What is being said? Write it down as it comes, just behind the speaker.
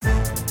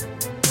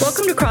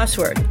Welcome to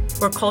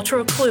Crossword, where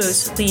cultural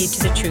clues lead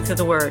to the truth of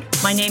the word.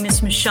 My name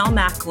is Michelle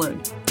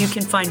McAloon. You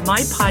can find my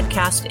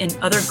podcast and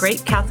other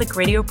great Catholic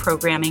radio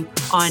programming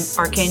on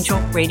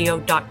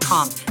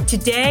archangelradio.com.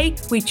 Today,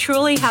 we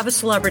truly have a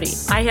celebrity.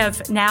 I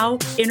have now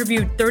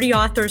interviewed 30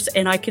 authors,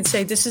 and I can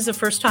say this is the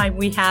first time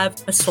we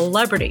have a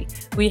celebrity.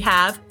 We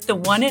have the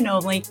one and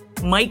only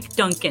Mike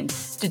Duncan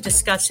to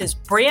discuss his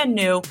brand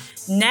new,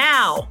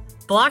 now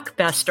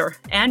blockbuster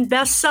and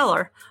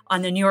bestseller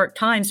on the New York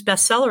Times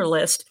bestseller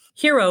list,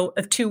 Hero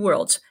of Two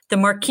Worlds, The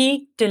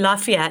Marquis de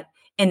Lafayette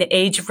and the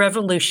Age of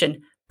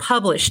Revolution,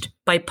 published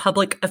by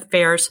Public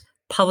Affairs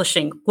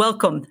Publishing.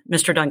 Welcome,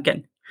 Mr.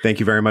 Duncan.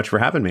 Thank you very much for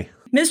having me.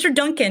 Mr.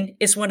 Duncan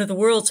is one of the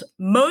world's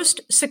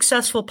most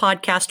successful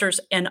podcasters,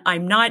 and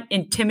I'm not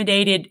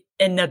intimidated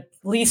in the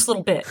least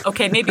little bit.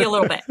 Okay, maybe a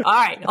little bit. All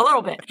right, a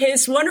little bit.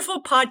 His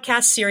wonderful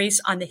podcast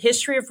series on the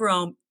history of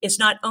Rome is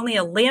not only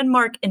a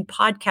landmark in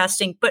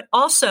podcasting, but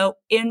also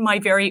in my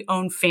very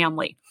own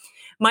family.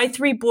 My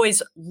three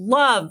boys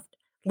loved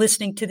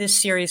listening to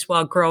this series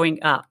while growing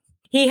up.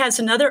 He has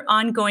another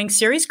ongoing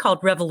series called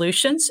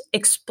Revolutions,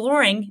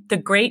 exploring the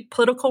great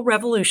political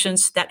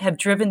revolutions that have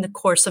driven the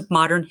course of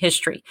modern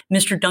history.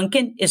 Mr.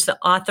 Duncan is the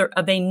author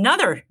of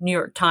another New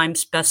York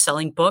Times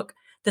bestselling book,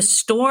 The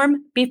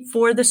Storm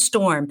Before the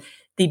Storm,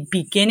 the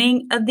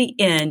beginning of the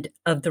end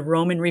of the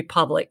Roman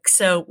Republic.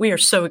 So we are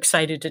so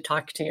excited to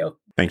talk to you.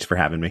 Thanks for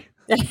having me.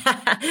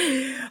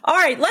 All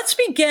right, let's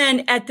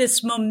begin at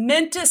this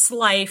momentous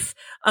life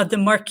of the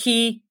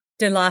Marquis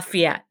de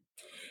Lafayette.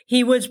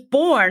 He was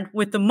born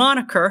with the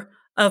moniker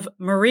of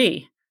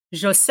Marie,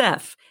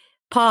 Joseph,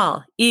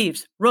 Paul,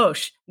 Yves,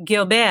 Roche,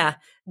 Gilbert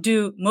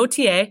du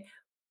Motier,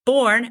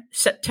 born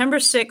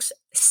September 6,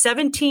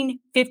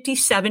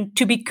 1757,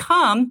 to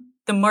become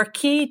the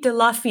Marquis de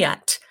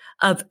Lafayette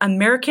of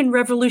American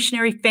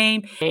Revolutionary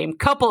fame,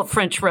 couple of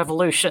French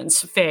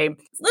Revolutions fame.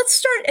 Let's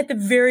start at the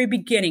very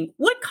beginning.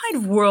 What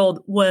kind of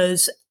world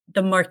was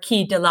the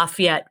Marquis de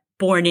Lafayette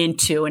born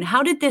into, and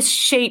how did this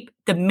shape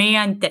the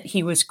man that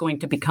he was going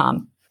to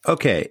become?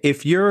 Okay,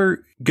 if you're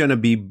going to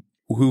be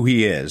who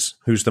he is,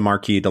 who's the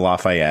Marquis de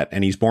Lafayette,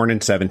 and he's born in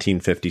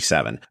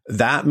 1757,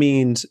 that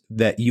means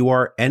that you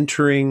are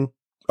entering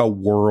a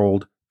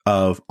world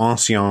of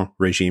Ancien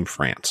Regime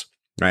France.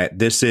 Right.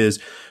 This is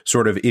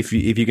sort of, if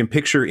you can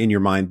picture in your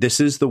mind, this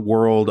is the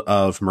world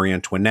of Marie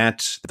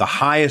Antoinette, the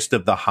highest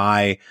of the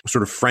high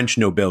sort of French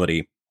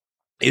nobility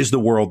is the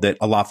world that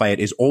Lafayette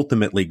is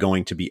ultimately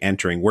going to be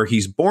entering. Where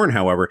he's born,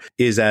 however,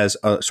 is as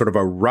a sort of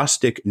a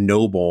rustic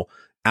noble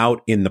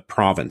out in the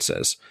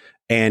provinces.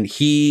 And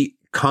he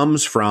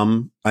comes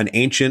from an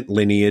ancient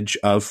lineage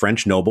of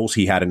French nobles.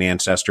 He had an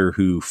ancestor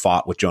who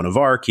fought with Joan of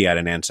Arc. He had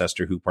an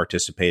ancestor who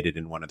participated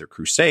in one of the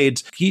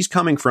Crusades. He's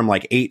coming from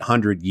like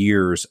 800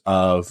 years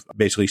of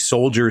basically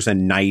soldiers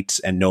and knights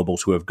and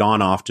nobles who have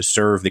gone off to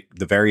serve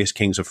the various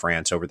kings of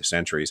France over the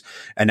centuries.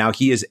 And now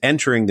he is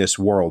entering this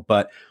world.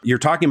 But you're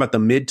talking about the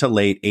mid to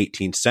late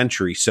 18th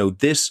century. So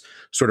this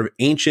sort of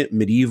ancient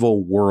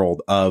medieval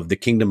world of the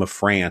Kingdom of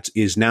France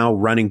is now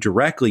running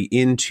directly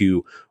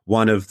into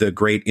one of the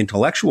great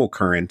intellectual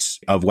currents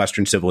of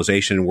Western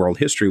civilization and world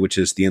history, which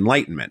is the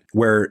Enlightenment,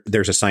 where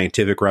there's a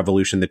scientific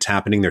revolution that's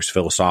happening. There's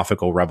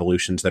philosophical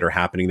revolutions that are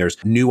happening. There's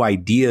new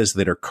ideas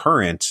that are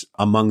current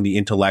among the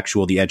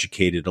intellectual, the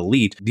educated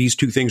elite. These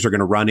two things are going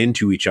to run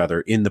into each other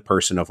in the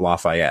person of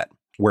Lafayette,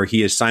 where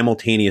he is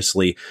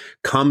simultaneously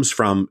comes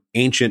from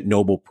ancient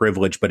noble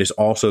privilege, but is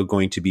also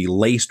going to be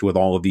laced with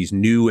all of these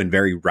new and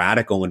very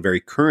radical and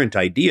very current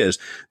ideas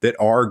that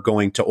are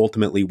going to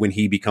ultimately, when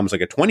he becomes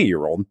like a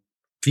 20-year-old,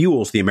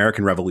 fuels the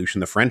American Revolution,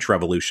 the French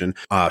Revolution,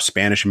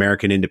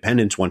 Spanish-American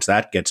independence. Once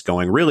that gets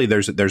going, really,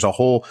 there's a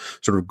whole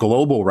sort of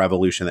global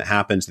revolution that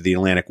happens to the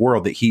Atlantic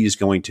world that he's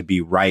going to be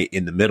right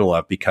in the middle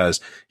of, because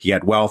he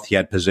had wealth, he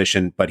had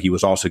position, but he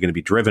was also going to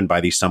be driven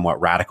by these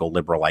somewhat radical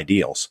liberal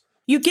ideals.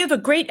 You give a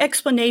great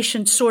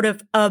explanation sort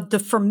of the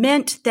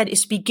ferment that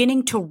is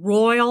beginning to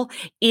roil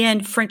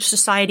in French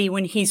society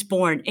when he's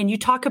born. And you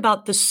talk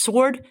about the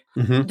sword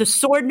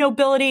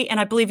nobility, and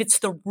I believe it's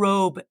the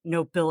robe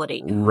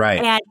nobility. Right.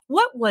 And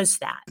what was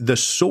that? The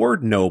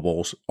sword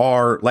nobles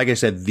are, like I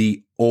said,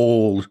 the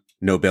old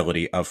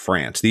nobility of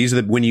France. These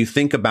are when you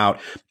think about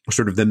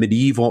sort of the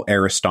medieval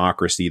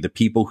aristocracy, the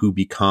people who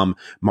become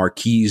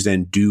marquises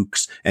and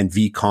dukes and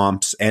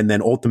vicomtes, and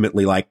then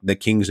ultimately like the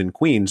kings and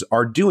queens,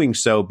 are doing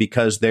so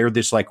because they're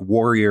this like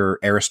warrior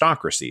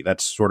aristocracy.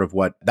 That's sort of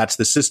that's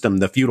the system,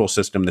 the feudal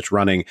system that's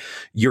running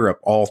Europe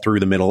all through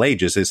the Middle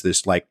Ages, is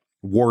this like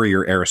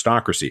warrior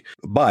aristocracy.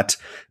 But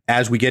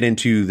as we get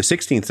into the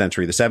 16th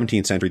century, the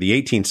 17th century, the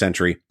 18th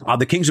century,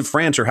 the kings of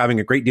France are having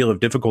a great deal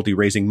of difficulty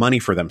raising money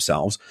for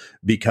themselves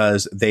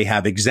because they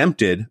have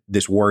exempted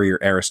this warrior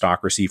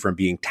aristocracy from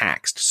being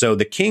taxed. So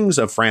the kings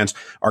of France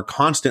are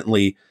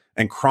constantly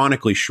and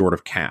chronically short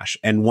of cash.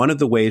 And one of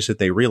the ways that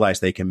they realize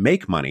they can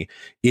make money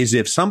is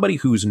if somebody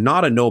who's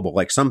not a noble,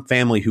 like some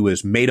family who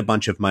has made a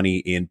bunch of money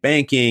in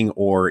banking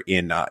or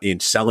in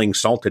selling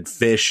salted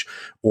fish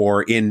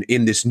or in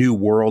this new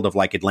world of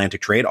like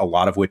Atlantic trade, a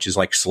lot of which is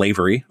like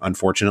slavery.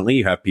 Unfortunately,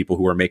 you have people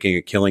who are making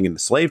a killing in the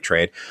slave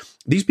trade.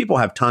 These people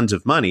have tons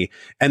of money,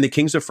 and the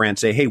kings of France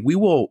say, "Hey, we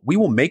will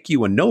make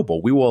you a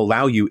noble. We will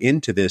allow you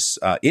into this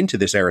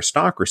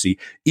aristocracy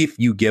if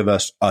you give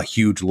us a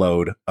huge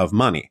load of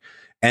money."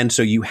 And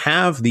so you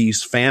have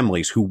these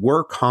families who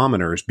were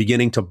commoners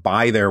beginning to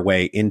buy their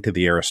way into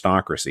the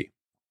aristocracy.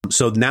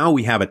 So now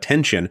we have a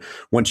tension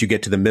once you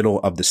get to the middle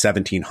of the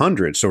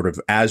 1700s, sort of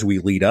as we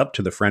lead up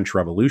to the French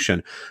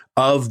Revolution,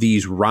 of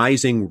these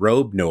rising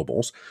robed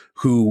nobles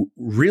who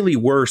really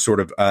were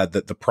sort of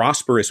the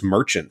prosperous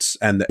merchants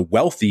and the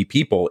wealthy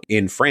people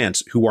in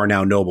France who are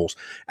now nobles,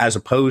 as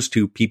opposed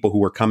to people who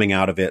were coming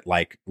out of it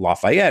like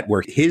Lafayette,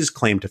 where his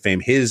claim to fame,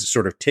 his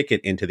sort of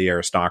ticket into the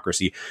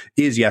aristocracy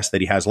is, yes,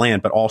 that he has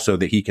land, but also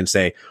that he can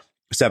say,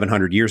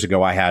 700 years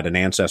ago, I had an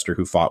ancestor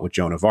who fought with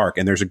Joan of Arc.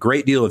 And there's a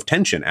great deal of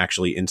tension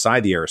actually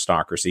inside the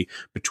aristocracy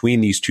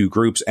between these two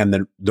groups.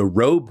 And the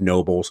robed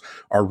nobles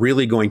are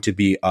really going to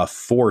be a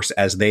force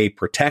as they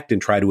protect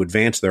and try to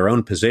advance their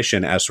own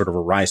position as sort of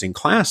a rising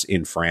class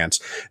in France.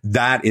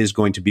 That is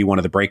going to be one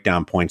of the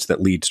breakdown points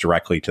that leads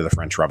directly to the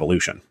French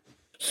Revolution.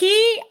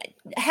 He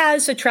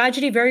has a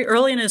tragedy very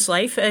early in his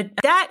life.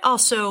 That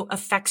also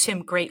affects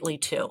him greatly,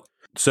 too.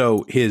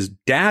 So his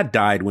dad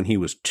died when he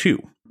was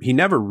 2. He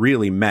never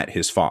really met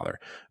his father.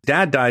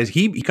 Dad dies.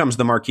 He becomes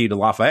the Marquis de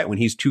Lafayette when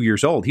he's 2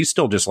 years old. He's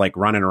still just like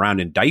running around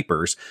in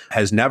diapers,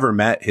 has never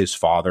met his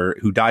father,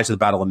 who dies at the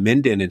Battle of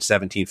Minden in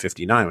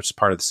 1759, which is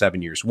part of the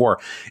 7 Years' War.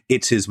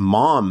 It's his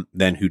mom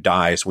then who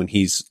dies when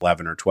he's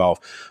 11 or 12.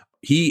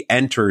 He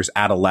enters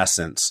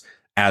adolescence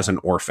as an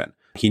orphan.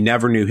 He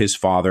never knew his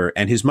father,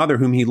 and his mother,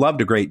 whom he loved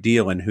a great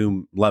deal and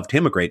whom loved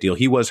him a great deal.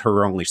 He was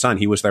her only son.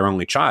 He was their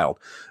only child.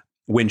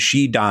 When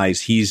she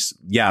dies, he's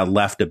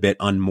left a bit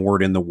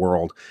unmoored in the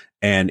world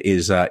and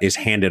is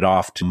handed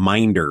off to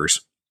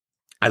minders,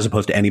 as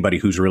opposed to anybody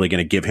who's really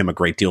going to give him a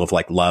great deal of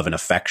like love and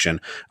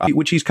affection,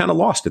 which he's kind of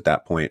lost at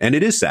that point. And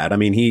it is sad. I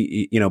mean,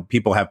 he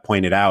people have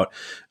pointed out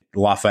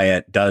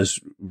Lafayette does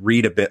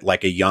read a bit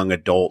like a young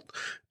adult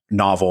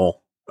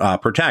novel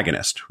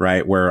protagonist,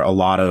 right? Where a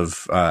lot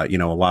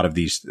of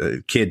these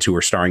kids who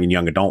are starring in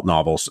young adult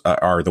novels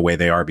are the way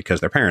they are because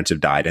their parents have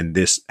died. And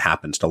this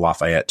happens to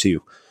Lafayette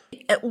too.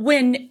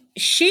 When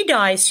she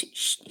dies,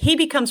 he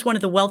becomes one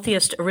of the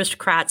wealthiest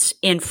aristocrats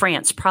in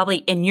France, probably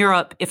in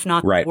Europe, if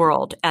not the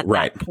world at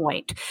that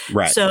point.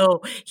 Right.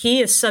 So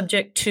he is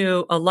subject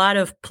to a lot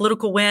of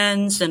political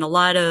winds and a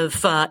lot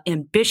of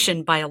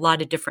ambition by a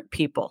lot of different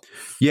people.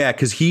 Yeah,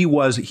 because he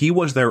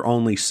was their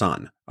only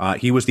son.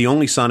 He was the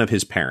only son of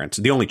his parents,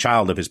 the only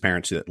child of his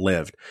parents that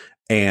lived.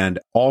 And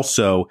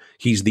also,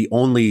 he's the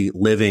only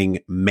living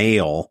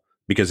male,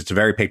 because it's a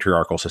very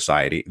patriarchal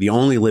society, the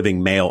only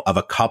living male of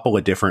a couple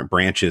of different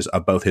branches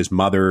of both his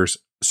mother's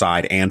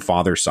side and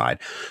father's side.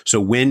 So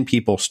when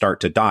people start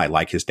to die,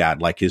 like his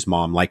dad, like his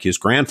mom, like his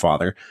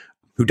grandfather,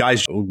 who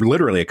dies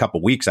literally a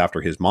couple weeks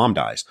after his mom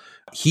dies,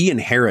 he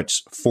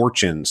inherits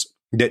fortunes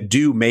that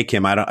do make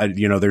him,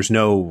 there's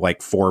no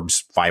like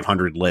Forbes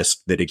 500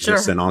 list that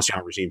exists in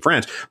Ancien Regime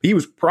France. He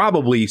was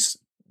probably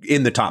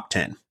in the top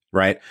 10.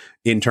 Right,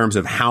 in terms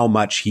of how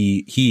much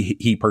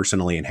he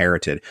personally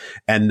inherited.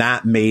 And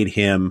that made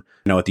him,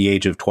 at the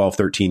age of 12,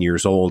 13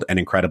 years old, an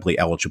incredibly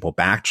eligible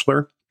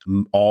bachelor.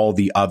 All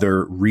the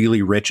other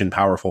really rich and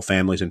powerful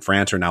families in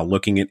France are now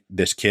looking at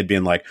this kid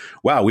being like,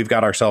 wow, we've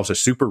got ourselves a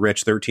super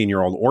rich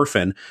 13-year-old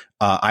orphan.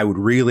 I would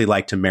really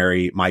like to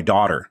marry my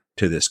daughter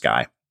to this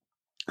guy.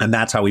 And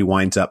that's how he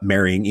winds up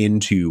marrying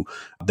into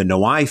the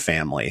Noailles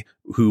family,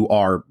 who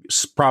are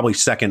probably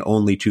second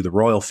only to the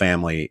royal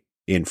family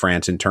in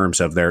France in terms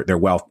of their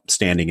wealth,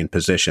 standing, and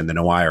position. The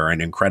Noailles are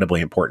an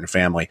incredibly important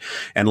family.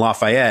 And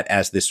Lafayette,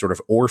 as this sort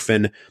of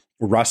orphan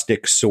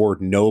rustic sword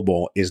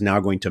noble, is now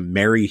going to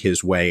marry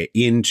his way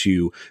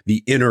into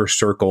the inner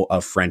circle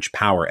of French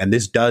power. And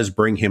this does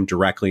bring him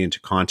directly into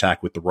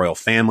contact with the royal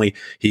family.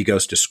 He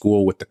goes to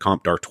school with the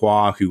Comte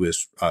d'Artois, who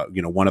is,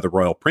 one of the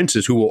royal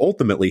princes, who will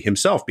ultimately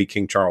himself be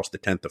King Charles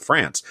X of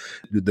France,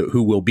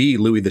 who will be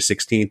Louis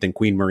XVI and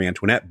Queen Marie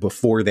Antoinette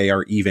before they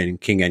are even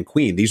king and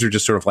queen. These are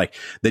just sort of like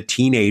the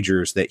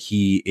teenagers that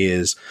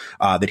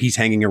he's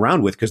hanging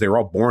around with, because they were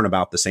all born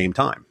about the same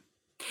time.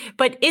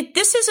 But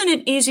this isn't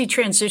an easy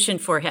transition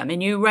for him.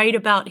 And you write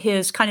about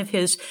his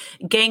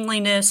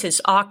gangliness, his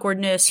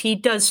awkwardness. He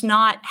does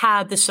not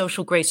have the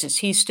social graces.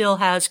 He still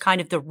has kind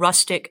of the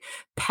rustic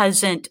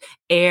peasant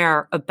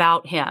air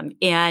about him.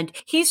 And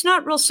he's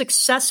not real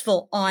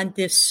successful on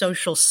this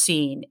social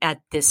scene at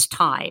this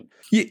time.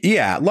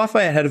 Yeah,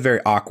 Lafayette had a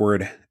very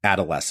awkward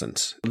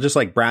adolescence, just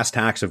like brass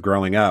tacks of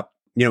growing up.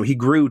 He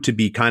grew to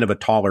be kind of a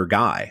taller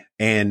guy.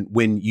 And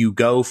when you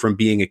go from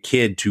being a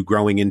kid to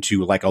growing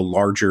into like a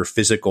larger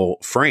physical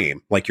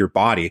frame, like your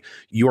body,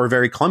 you are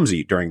very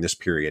clumsy during this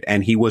period.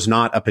 And he was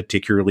not a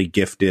particularly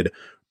gifted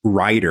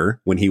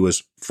writer when he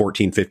was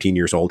 14, 15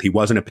 years old. He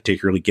wasn't a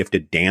particularly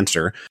gifted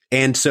dancer.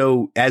 And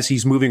so as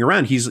he's moving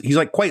around, he's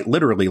like quite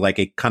literally like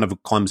a kind of a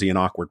clumsy and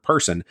awkward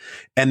person.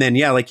 And then,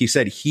 yeah, like you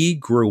said, he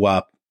grew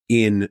up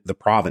in the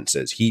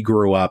provinces. He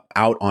grew up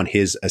out on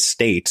his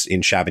estates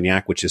in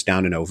Chavignac, which is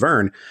down in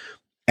Auvergne.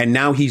 And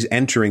now he's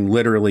entering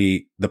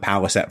literally the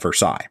palace at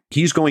Versailles.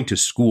 He's going to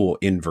school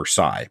in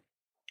Versailles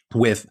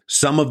with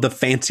some of the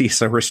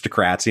fanciest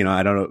aristocrats. You know,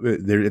 I don't know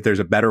if there's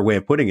a better way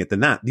of putting it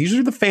than that. These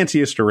are the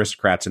fanciest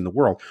aristocrats in the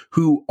world,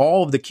 who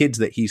all of the kids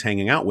that he's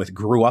hanging out with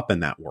grew up in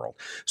that world.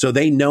 So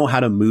they know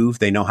how to move.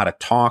 They know how to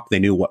talk. They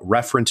knew what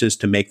references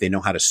to make. They know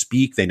how to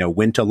speak. They know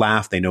when to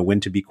laugh. They know when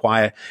to be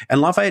quiet.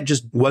 And Lafayette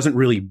just wasn't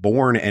really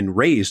born and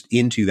raised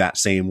into that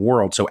same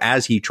world. So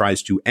as he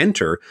tries to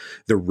enter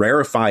the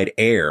rarefied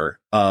air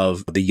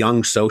of the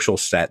young social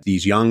set,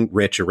 these young,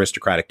 rich,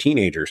 aristocratic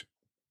teenagers,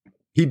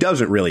 he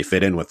doesn't really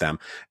fit in with them.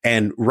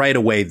 And right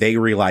away, they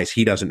realize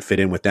he doesn't fit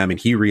in with them, and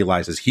he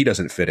realizes he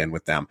doesn't fit in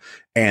with them.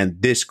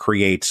 And this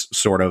creates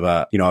sort of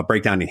a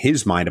breakdown in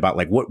his mind about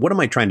like, what am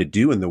I trying to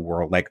do in the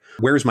world? Like,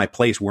 where's my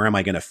place? Where am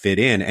I going to fit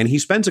in? And he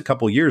spends a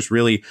couple years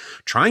really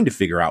trying to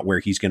figure out where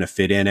he's going to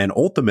fit in. And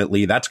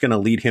ultimately, that's going to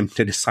lead him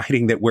to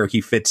deciding that where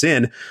he fits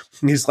in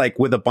is like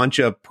with a bunch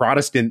of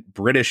Protestant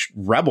British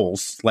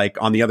rebels, like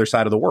on the other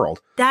side of the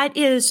world. That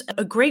is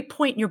a great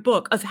point in your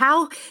book of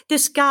how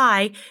this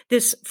guy,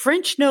 this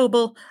French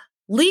noble,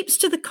 leaps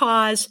to the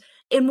cause.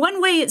 In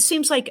one way, it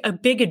seems like a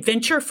big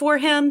adventure for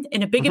him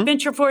and a big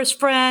adventure for his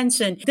friends.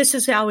 And this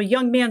is how a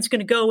young man's going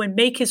to go and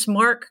make his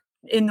mark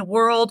in the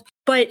world.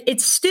 But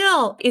it's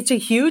a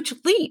huge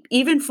leap,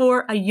 even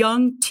for a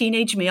young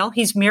teenage male.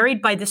 He's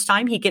married by this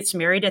time. He gets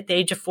married at the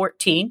age of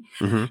 14.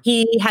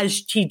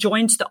 He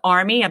joins the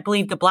army. I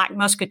believe the Black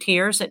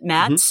Musketeers at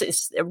Metz.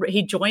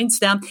 He joins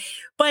them.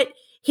 But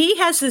he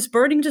has this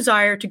burning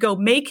desire to go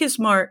make his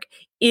mark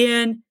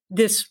in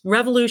this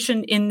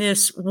revolution, in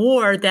this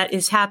war that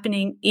is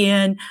happening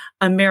in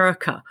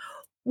America.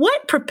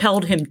 What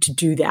propelled him to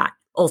do that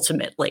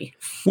ultimately?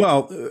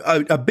 Well,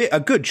 a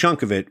good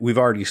chunk of it we've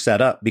already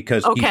set up,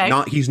 because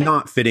he's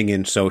not fitting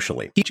in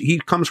socially. He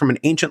comes from an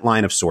ancient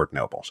line of sword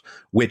nobles,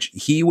 which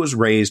he was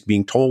raised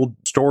being told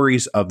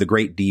stories of the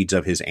great deeds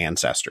of his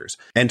ancestors.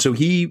 And so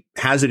he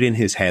has it in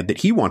his head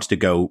that he wants to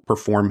go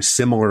perform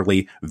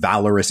similarly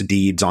valorous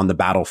deeds on the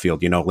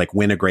battlefield, like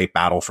win a great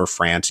battle for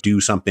France, do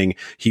something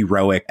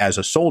heroic as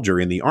a soldier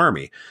in the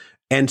army.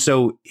 And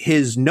so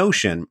his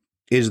notion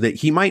is that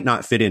he might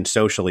not fit in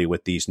socially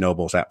with these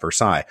nobles at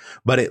Versailles,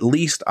 but at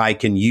least I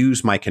can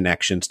use my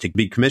connections to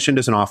be commissioned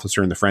as an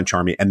officer in the French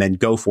army and then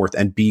go forth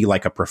and be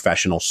like a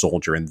professional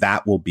soldier. And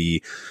that will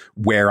be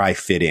where I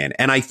fit in.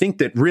 And I think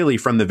that really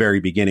from the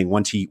very beginning,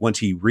 once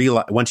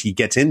he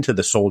gets into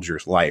the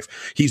soldier's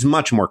life, he's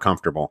much more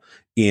comfortable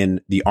in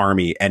the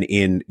army and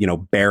in,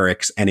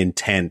 barracks and in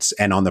tents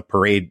and on the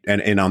parade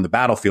and on the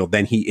battlefield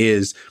than he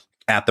is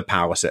at the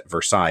palace at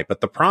Versailles.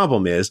 But the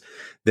problem is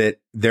that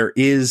there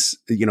is,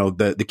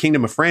 the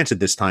Kingdom of France at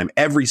this time,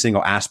 every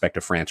single aspect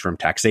of France, from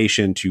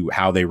taxation to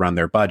how they run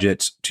their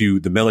budgets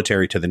to the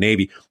military to the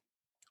Navy,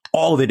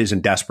 all of it is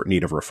in desperate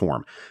need of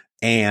reform.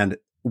 And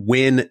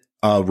when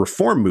a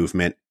reform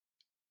movement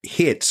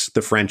hits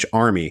the French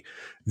army,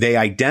 they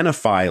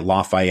identify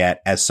Lafayette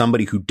as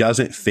somebody who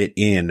doesn't fit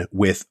in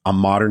with a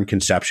modern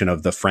conception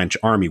of the French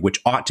army,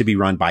 which ought to be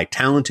run by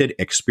talented,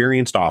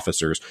 experienced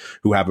officers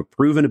who have a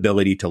proven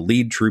ability to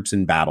lead troops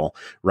in battle,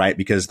 right?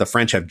 Because the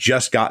French have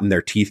just gotten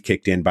their teeth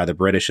kicked in by the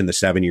British in the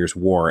 7 Years'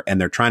 War,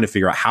 and they're trying to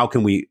figure out how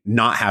can we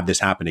not have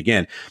this happen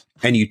again.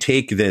 And you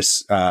take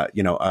this,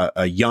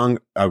 a young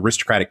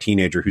aristocratic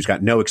teenager who's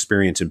got no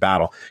experience in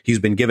battle. He's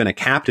been given a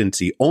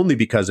captaincy only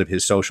because of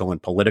his social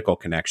and political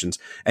connections,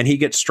 and he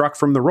gets struck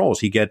from the rolls.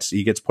 He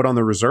gets put on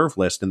the reserve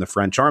list in the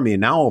French army,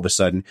 and now all of a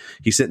sudden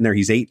he's sitting there.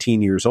 He's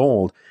 18 years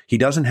old. He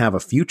doesn't have a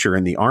future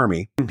in the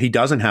army. He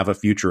doesn't have a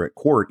future at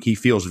court. He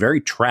feels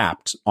very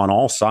trapped on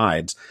all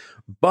sides.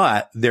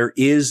 But there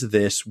is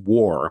this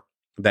war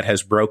that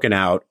has broken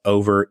out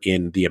over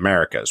in the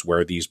Americas,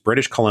 where these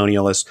British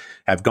colonialists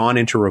have gone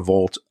into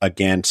revolt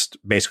against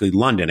basically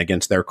London,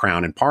 against their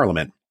crown and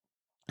parliament.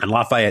 And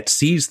Lafayette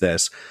sees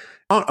this.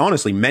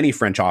 Honestly, many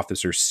French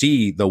officers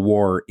see the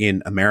war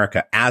in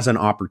America as an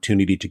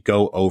opportunity to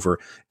go over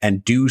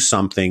and do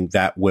something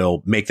that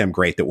will make them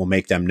great, that will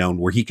make them known,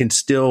 where he can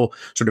still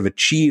sort of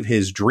achieve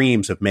his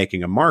dreams of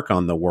making a mark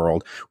on the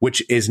world,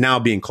 which is now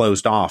being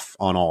closed off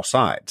on all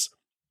sides.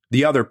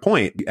 The other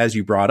point, as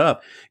you brought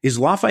up, is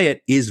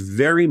Lafayette is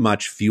very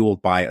much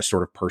fueled by a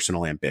sort of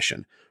personal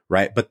ambition,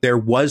 right? But there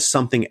was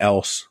something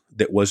else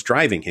that was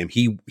driving him.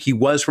 He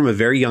was from a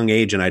very young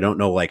age, and I don't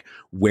know like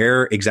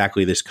where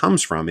exactly this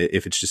comes from,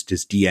 if it's just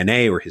his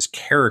DNA or his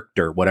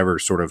character, whatever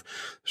sort of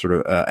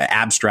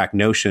abstract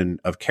notion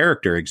of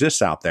character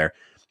exists out there.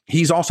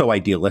 He's also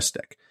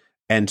idealistic.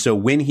 And so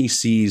when he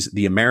sees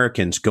the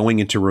Americans going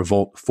into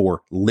revolt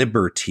for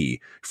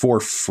liberty, for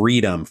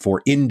freedom,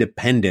 for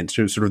independence,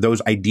 sort of those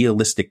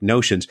idealistic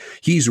notions,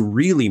 he's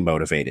really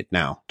motivated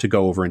now to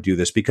go over and do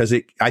this because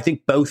I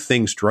think both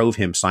things drove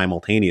him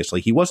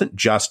simultaneously. He wasn't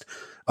just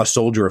a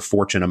soldier of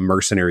fortune, a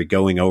mercenary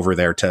going over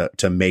there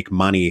to make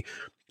money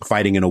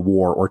fighting in a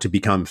war or to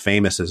become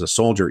famous as a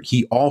soldier.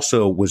 He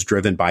also was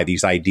driven by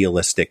these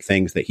idealistic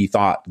things that he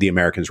thought the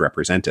Americans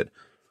represented.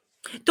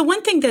 The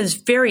one thing that is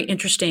very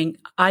interesting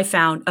I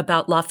found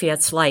about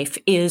Lafayette's life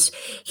is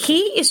he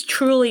is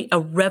truly a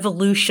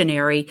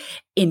revolutionary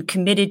and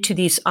committed to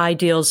these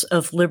ideals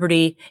of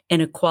liberty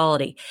and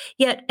equality.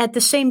 Yet at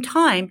the same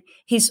time,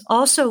 he's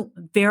also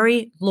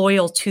very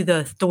loyal to the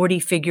authority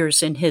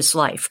figures in his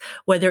life,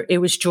 whether it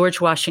was George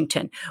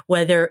Washington,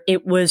 whether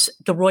it was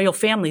the royal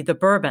family, the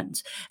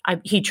Bourbons.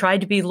 He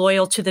tried to be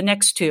loyal to the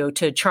next two,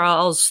 to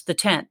Charles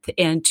X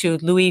and to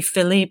Louis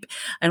Philippe.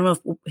 I don't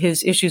know if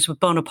his issues with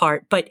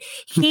Bonaparte, but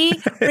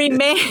he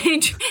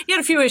remained, he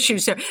had a few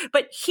issues there,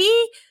 but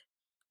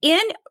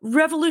in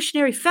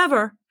revolutionary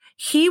fervor,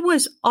 he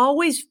was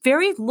always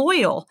very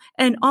loyal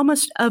and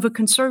almost of a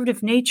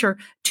conservative nature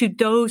to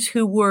those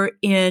who were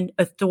in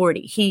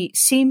authority. He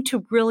seemed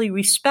to really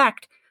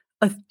respect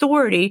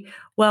authority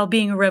while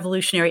being a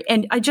revolutionary.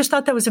 And I just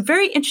thought that was a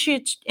very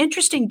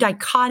interesting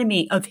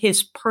dichotomy of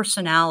his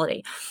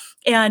personality.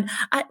 And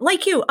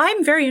like you,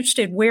 I'm very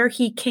interested where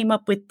he came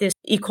up with this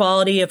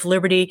equality of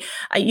liberty.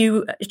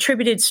 You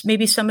attributed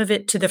maybe some of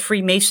it to the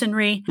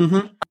Freemasonry,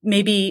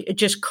 maybe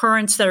just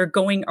currents that are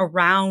going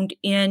around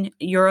in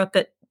Europe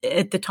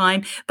at the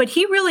time. But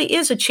he really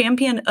is a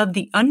champion of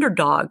the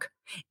underdog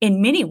in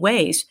many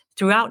ways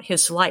throughout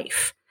his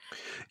life.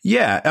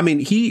 Yeah. I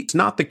mean, it's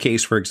not the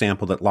case, for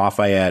example, that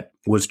Lafayette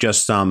was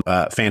just some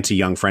fancy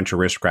young French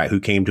aristocrat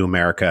who came to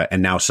America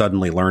and now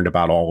suddenly learned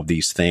about all of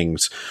these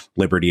things,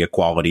 liberty,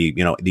 equality,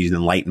 these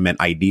Enlightenment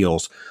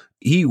ideals.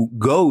 He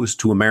goes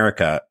to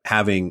America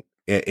having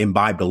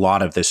imbibed a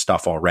lot of this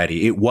stuff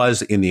already. It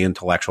was in the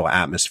intellectual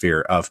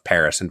atmosphere of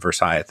Paris and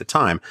Versailles at the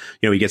time.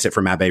 He gets it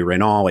from Abbé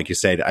Raynal, like you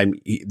said.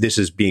 This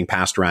is being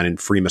passed around in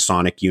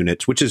Freemasonic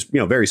units, which is,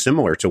 very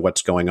similar to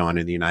what's going on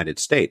in the United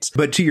States.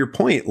 But to your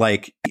point,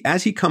 like,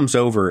 as he comes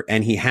over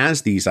and he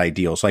has these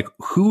ideals, like,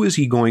 who is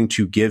he going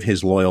to give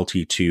his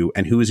loyalty to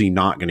and who is he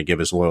not going to give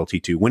his loyalty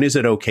to? When is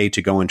it okay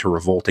to go into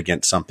revolt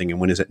against something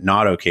and when is it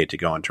not okay to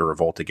go into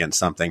revolt against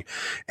something?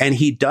 And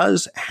he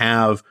does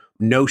have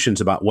notions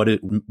about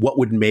what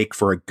would make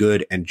for a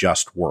good and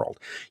just world.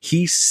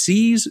 He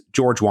sees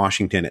George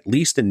Washington, at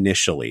least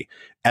initially,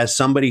 as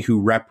somebody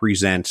who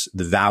represents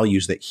the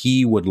values that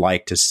he would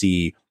like to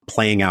see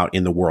playing out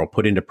in the world,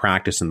 put into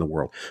practice in the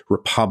world.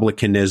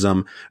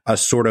 Republicanism, a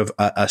sort of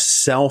a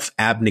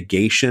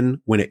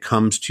self-abnegation when it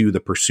comes to the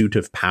pursuit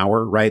of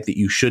power, right? That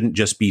you shouldn't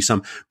just be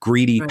some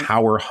greedy,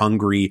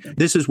 power-hungry.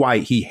 This is why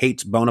he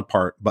hates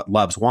Bonaparte but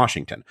loves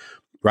Washington.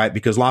 Right?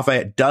 Because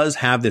Lafayette does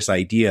have this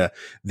idea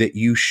that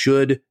you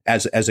should,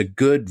 as a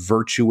good,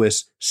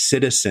 virtuous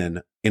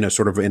citizen in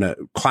a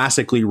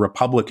classically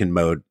Republican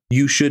mode,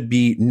 you should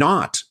be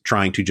not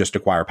trying to just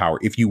acquire power.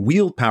 If you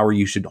wield power,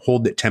 you should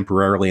hold it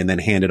temporarily and then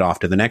hand it off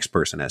to the next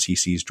person, as he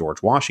sees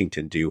George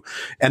Washington do.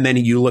 And then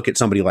you look at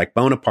somebody like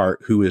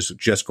Bonaparte, who is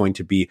just going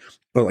to be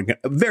like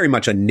very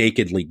much a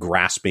nakedly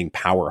grasping,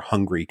 power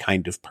hungry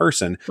kind of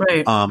person.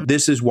 Right.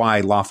 This is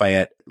why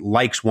Lafayette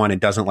likes one and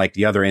doesn't like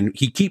the other. And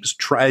he keeps,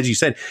 as you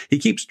said, he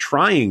keeps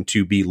trying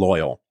to be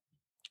loyal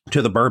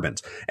to the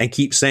Bourbons and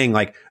keep saying,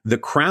 like, the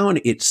crown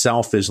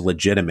itself is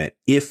legitimate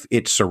if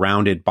it's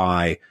surrounded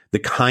by the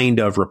kind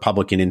of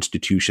Republican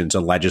institutions, a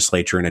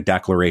legislature and a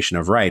Declaration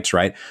of Rights,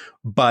 right?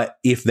 But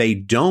if they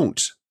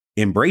don't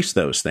embrace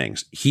those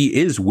things, he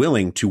is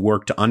willing to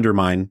work to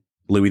undermine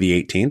Louis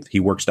XVIII. He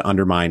works to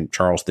undermine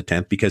Charles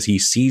X because he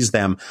sees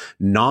them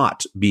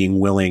not being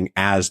willing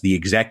as the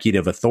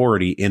executive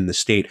authority in the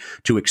state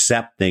to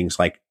accept things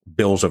like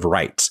bills of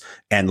rights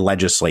and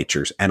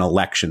legislatures and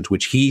elections,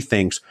 which he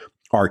thinks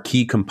are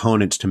key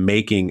components to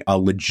making a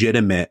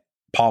legitimate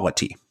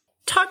polity.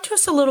 Talk to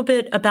us a little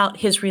bit about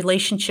his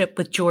relationship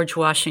with George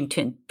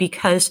Washington,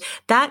 because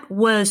that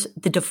was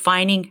the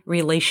defining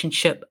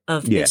relationship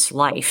of his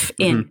life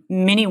in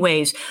many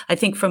ways. I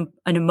think from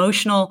an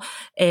emotional,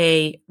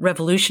 a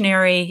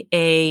revolutionary,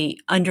 a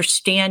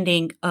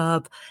understanding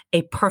of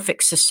a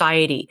perfect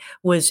society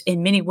was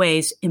in many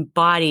ways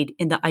embodied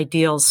in the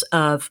ideals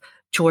of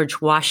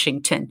George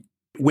Washington.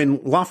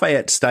 When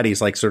Lafayette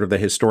studies, like, sort of the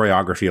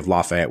historiography of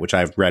Lafayette, which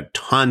I've read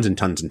tons and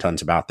tons and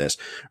tons about this,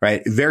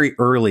 right? Very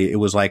early, it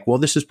was like, well,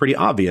 this is pretty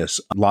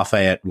obvious.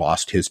 Lafayette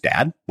lost his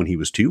dad when he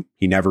was 2.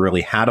 He never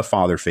really had a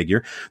father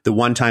figure. The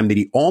one time that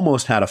he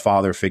almost had a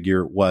father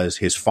figure was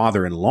his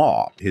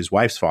father-in-law, his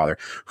wife's father,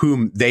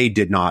 whom they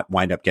did not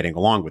wind up getting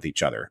along with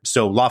each other.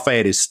 So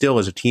Lafayette is still,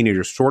 as a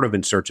teenager, sort of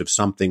in search of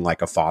something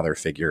like a father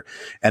figure.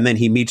 And then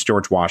he meets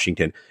George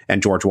Washington,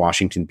 and George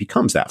Washington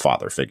becomes that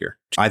father figure.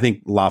 I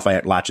think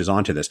Lafayette latches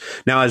onto to this.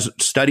 Now, as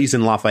studies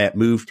in Lafayette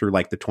moved through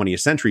like the 20th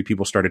century,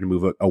 people started to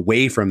move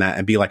away from that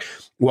and be like,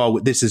 well,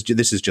 this is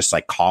just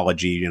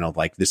psychology, you know,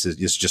 like this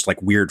is just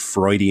like weird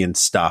Freudian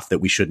stuff that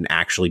we shouldn't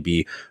actually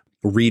be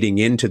reading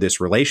into this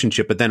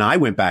relationship. But then I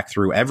went back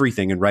through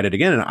everything and read it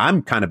again. And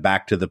I'm kind of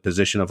back to the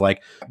position of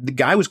like, the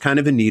guy was kind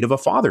of in need of a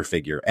father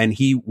figure. And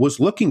he was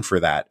looking for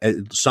that,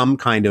 some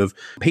kind of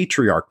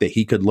patriarch that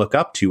he could look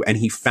up to. And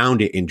he found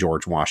it in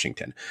George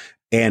Washington.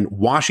 And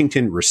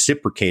Washington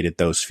reciprocated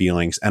those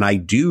feelings. And I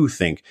do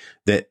think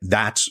that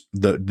that's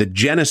the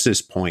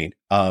genesis point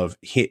of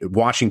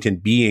Washington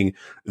being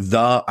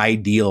the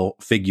ideal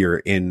figure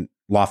in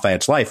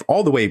Lafayette's life,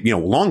 all the way, you know,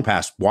 long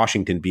past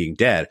Washington being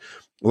dead.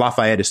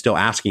 Lafayette is still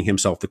asking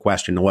himself the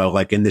question, well,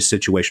 like in this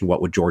situation,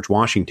 what would George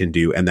Washington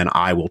do? And then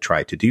I will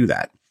try to do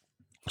that.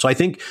 So I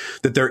think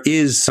that there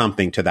is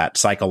something to that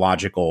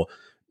psychological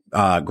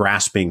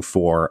grasping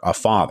for a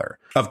father.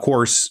 Of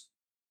course,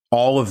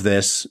 all of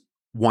this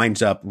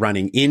winds up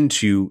running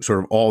into sort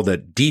of all the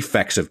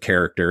defects of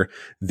character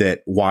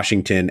that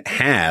Washington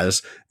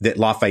has that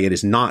Lafayette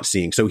is not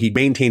seeing. So he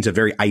maintains a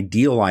very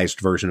idealized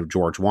version of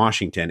George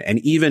Washington. And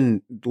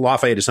even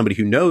Lafayette is somebody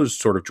who knows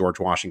sort of George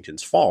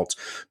Washington's faults,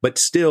 but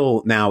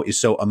still now is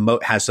so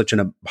has such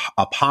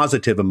a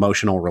positive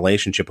emotional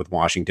relationship with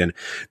Washington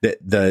that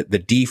the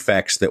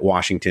defects that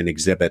Washington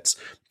exhibits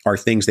are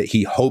things that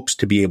he hopes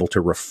to be able to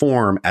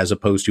reform, as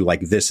opposed to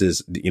like, this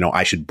is, you know,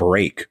 I should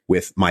break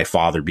with my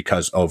father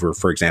because over,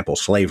 for example,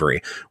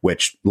 slavery,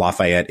 which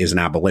Lafayette is an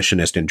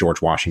abolitionist and George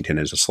Washington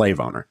is a slave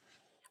owner.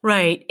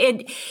 Right.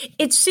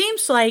 It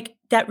seems like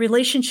that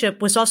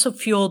relationship was also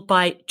fueled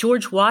by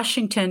George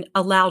Washington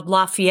allowed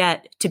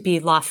Lafayette to be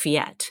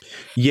Lafayette.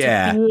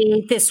 Yeah. To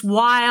be this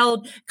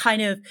wild,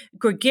 kind of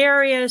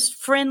gregarious,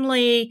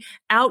 friendly,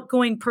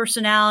 outgoing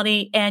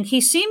personality. And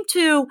he seemed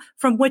to,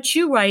 from what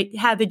you write,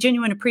 have a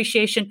genuine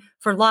appreciation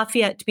for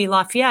Lafayette to be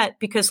Lafayette,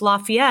 because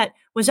Lafayette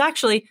was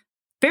actually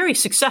very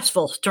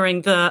successful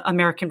during the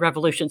American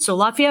Revolution. So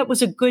Lafayette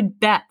was a good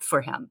bet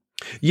for him.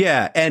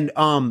 Yeah. And,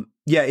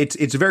 yeah,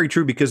 it's very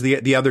true, because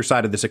the other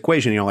side of this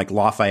equation, you know, like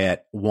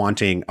Lafayette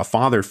wanting a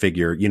father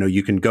figure, you know,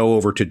 you can go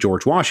over to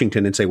George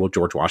Washington and say, well,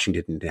 George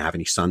Washington didn't have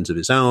any sons of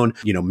his own.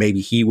 You know,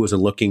 maybe he was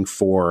looking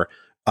for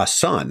a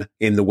son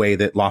in the way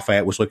that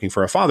Lafayette was looking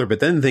for a father. But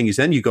then the thing is,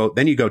 then you go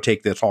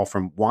take this all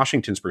from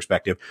Washington's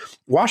perspective.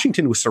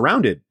 Washington was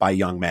surrounded by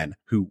young men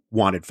who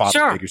wanted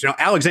father figures. You know,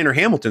 Alexander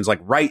Hamilton's like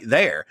right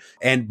there.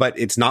 But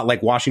it's not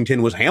like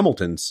Washington was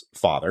Hamilton's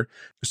father.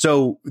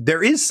 So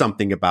there is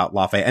something about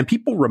Lafayette, and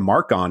people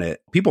remark on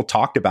it. People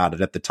talked about it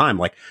at the time.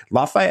 Like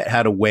Lafayette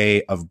had a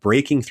way of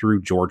breaking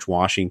through George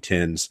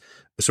Washington's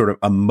sort of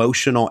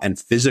emotional and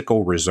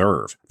physical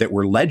reserve that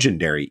were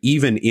legendary,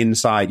 even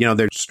inside, you know,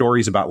 there's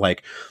stories about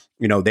like,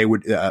 you know, they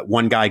would,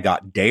 one guy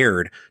got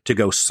dared to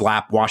go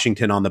slap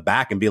Washington on the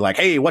back and be like,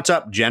 hey, what's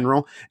up,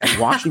 General?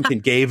 And Washington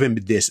gave him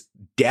this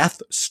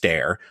death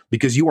stare,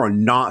 because you are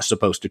not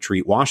supposed to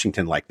treat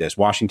Washington like this.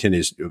 Washington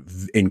is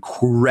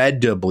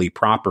incredibly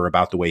proper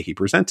about the way he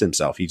presents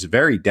himself. He's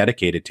very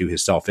dedicated to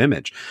his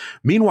self-image.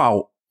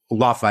 Meanwhile,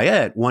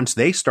 Lafayette, once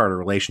they start a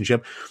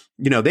relationship,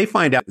 you know, they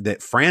find out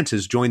that France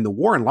has joined the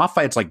war, and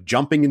Lafayette's like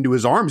jumping into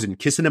his arms and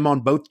kissing him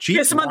on both cheeks.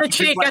 Kiss him on the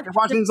cheek.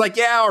 Washington's like,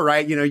 yeah, all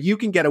right, you know, you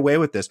can get away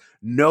with this.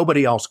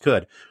 Nobody else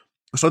could.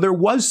 So there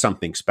was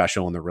something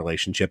special in the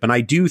relationship. And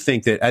I do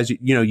think that, as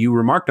you know, you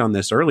remarked on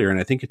this earlier, and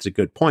I think it's a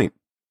good point,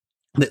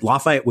 that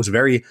Lafayette was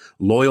very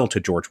loyal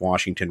to George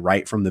Washington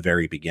right from the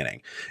very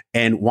beginning.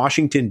 And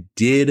Washington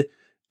did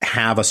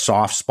have a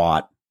soft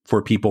spot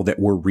for people that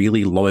were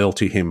really loyal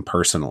to him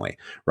personally,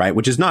 right?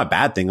 Which is not a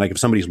bad thing. Like if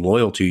somebody's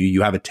loyal to you,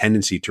 you have a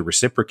tendency to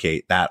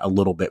reciprocate that a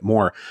little bit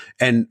more.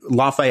 And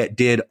Lafayette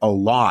did a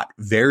lot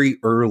very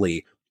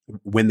early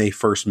when they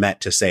first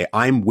met to say,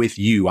 I'm with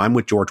you. I'm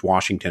with George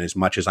Washington as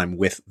much as I'm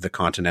with the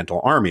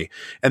Continental Army.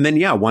 And then,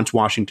 yeah, once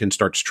Washington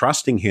starts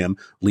trusting him,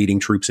 leading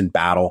troops in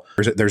battle,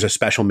 there's a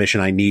special mission.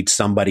 I need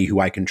somebody who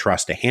I can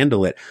trust to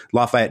handle it.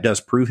 Lafayette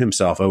does prove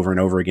himself over and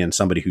over again,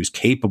 somebody who's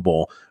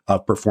capable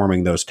of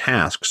performing those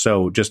tasks.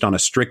 So just on a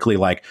strictly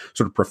like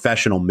sort of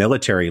professional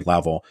military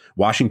level,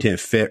 Lafayette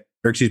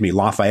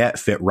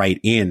fit right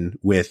in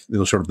with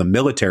sort of the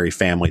military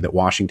family that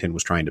Washington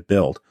was trying to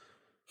build.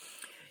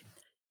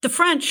 The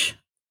French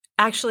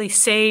actually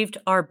saved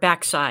our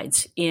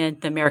backsides in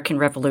the American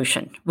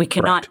Revolution. We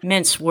cannot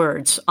mince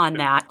words on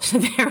that.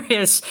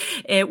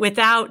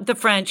 Without the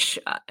French,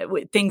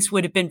 things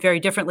would have been very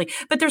differently.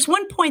 But there's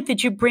one point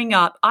that you bring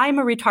up. I'm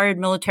a retired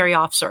military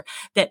officer,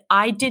 that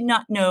I did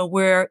not know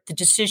where the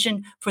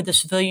decision for the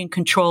civilian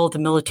control of the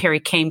military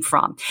came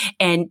from.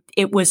 And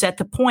it was at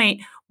the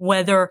point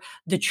whether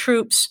the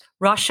troops,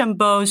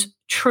 Rochambeau's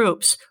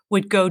troops,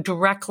 would go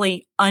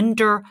directly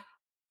under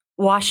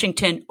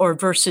Washington or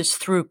versus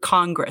through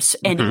Congress.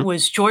 And it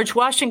was George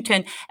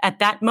Washington at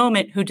that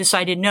moment who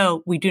decided,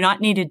 no, we do not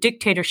need a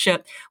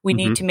dictatorship. We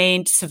need to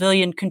maintain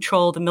civilian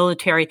control of the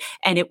military.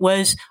 And it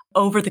was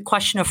over the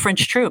question of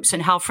French troops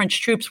and how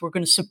French troops were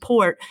going to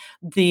support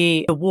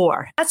the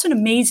war. That's an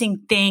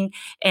amazing thing.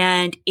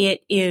 And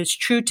it is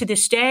true to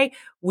this day.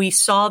 We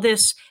saw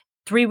this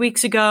 3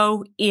 weeks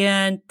ago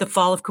in the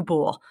fall of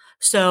Kabul.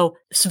 So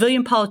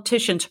civilian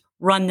politicians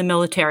run the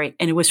military.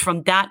 And it was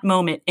from that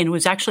moment, and it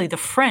was actually the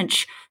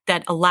French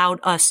that allowed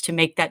us to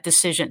make that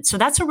decision. So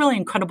that's a really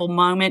incredible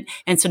moment,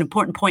 and it's an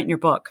important point in your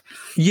book.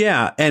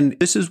 Yeah, and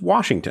this is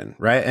Washington,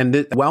 right?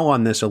 And dwell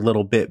on this a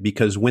little bit,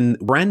 because when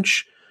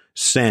French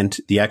sent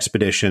the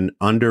expedition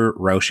under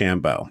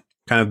Rochambeau,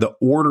 kind of the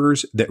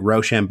orders that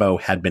Rochambeau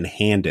had been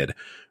handed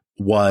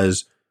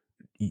was,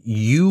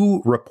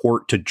 you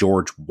report to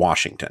George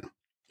Washington.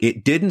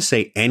 It didn't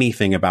say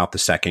anything about the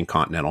Second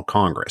Continental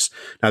Congress.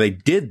 Now, they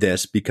did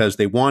this because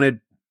they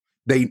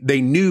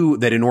knew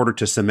that in order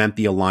to cement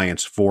the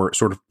alliance for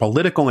sort of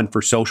political and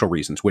for social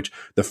reasons, which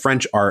the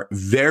French are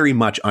very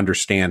much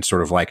understand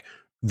sort of like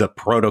the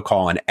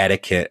protocol and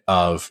etiquette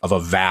of a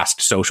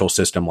vast social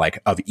system,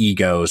 like of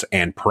egos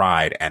and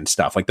pride and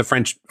stuff. Like the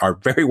French are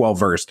very well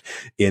versed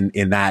in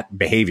that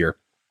behavior.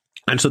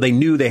 And so they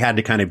knew they had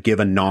to kind of give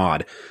a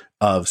nod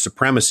of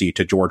supremacy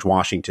to George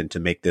Washington to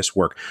make this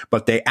work.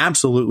 But they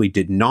absolutely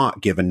did not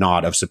give a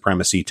nod of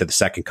supremacy to the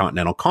Second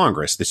Continental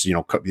Congress, this,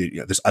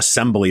 this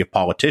assembly of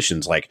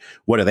politicians. Like,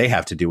 what do they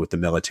have to do with the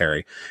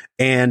military?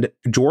 And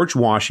George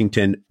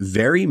Washington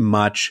very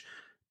much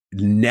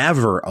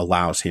never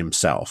allows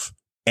himself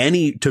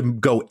to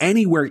go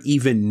anywhere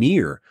even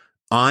near,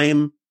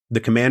 I'm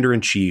the commander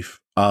in chief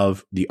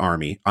of the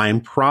army. I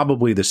am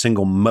probably the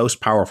single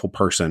most powerful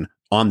person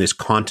on this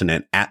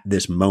continent at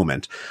this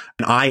moment.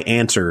 And I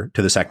answer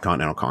to the Second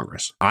Continental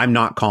Congress. I'm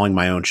not calling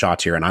my own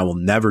shots here, and I will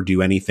never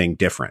do anything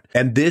different.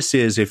 And this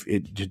is,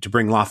 to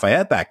bring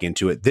Lafayette back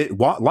into it,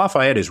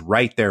 Lafayette is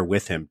right there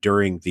with him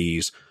during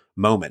these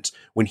moments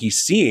when he's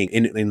seeing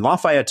in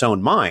Lafayette's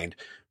own mind,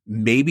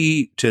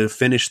 maybe to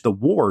finish the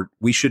war,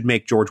 we should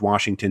make George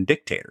Washington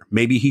dictator.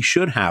 Maybe he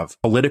should have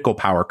political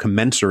power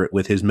commensurate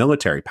with his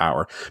military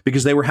power,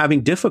 because they were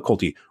having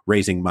difficulty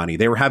raising money.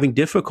 They were having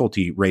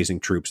difficulty raising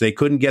troops. They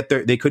couldn't get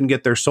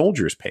their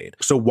soldiers paid.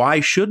 So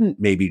why shouldn't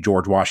maybe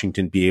George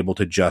Washington be able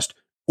to just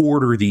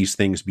order these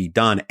things be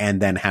done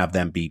and then have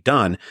them be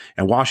done?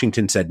 And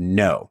Washington said,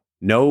 no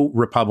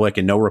republic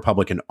and no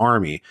Republican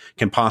army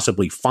can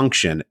possibly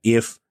function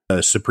if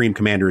the supreme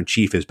commander in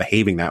chief is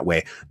behaving that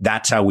way.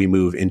 That's how we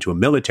move into a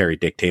military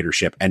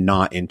dictatorship and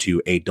not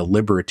into a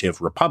deliberative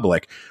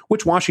republic,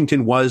 which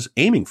Washington was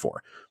aiming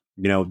for.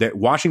 That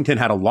Washington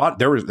had a lot.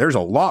 There's a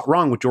lot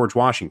wrong with George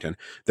Washington.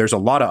 There's a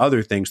lot of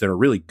other things that are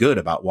really good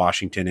about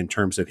Washington in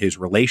terms of his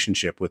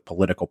relationship with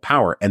political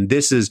power. And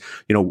this is,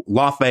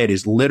 Lafayette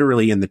is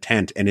literally in the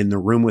tent and in the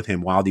room with him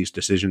while these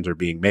decisions are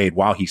being made,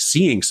 while he's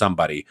seeing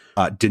somebody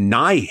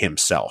deny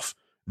himself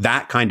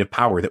that kind of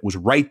power that was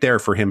right there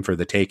for him for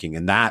the taking.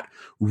 And that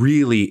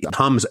really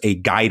becomes a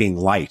guiding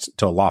light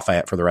to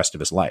Lafayette for the rest of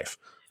his life.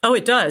 Oh,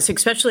 it does,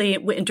 especially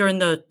during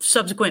the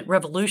subsequent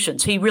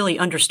revolutions. He really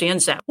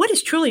understands that. What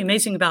is truly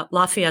amazing about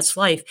Lafayette's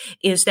life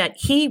is that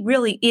he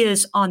really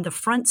is on the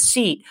front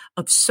seat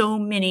of so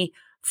many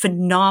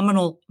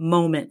phenomenal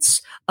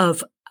moments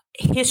of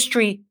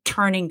history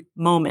turning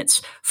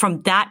moments.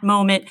 From that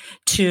moment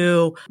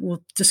to,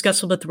 we'll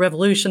discuss a little bit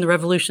the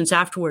revolutions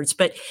afterwards,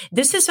 but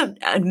this is a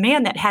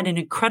man that had an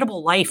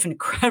incredible life, an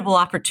incredible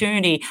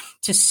opportunity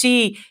to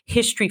see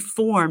history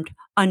formed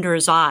under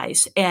his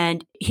eyes.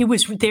 And he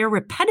was there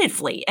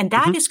repetitively. And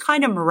that is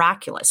kind of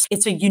miraculous.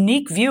 It's a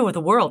unique view of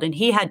the world. And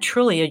he had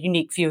truly a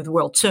unique view of the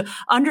world. To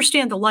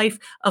understand the life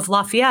of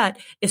Lafayette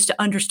is to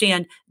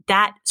understand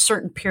that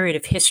certain period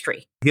of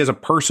history. He has a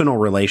personal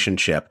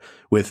relationship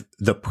with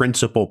the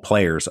principal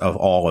players of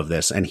all of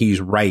this, and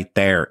he's right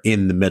there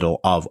in the middle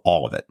of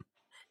all of it.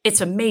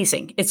 It's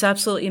amazing. It's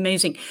absolutely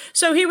amazing.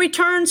 So he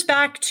returns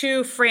back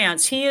to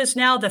France. He is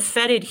now the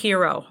feted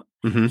hero.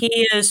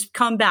 He has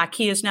come back.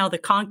 He is now the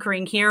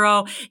conquering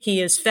hero.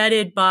 He is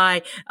feted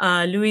by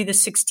Louis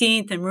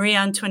XVI and Marie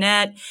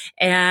Antoinette.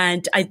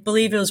 And I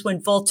believe it was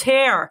when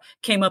Voltaire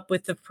came up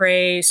with the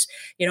phrase,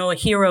 a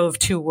hero of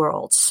two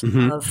worlds,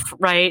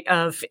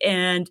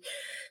 and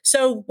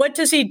so what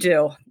does he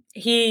do?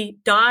 He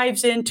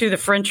dives into the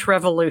French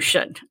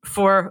Revolution,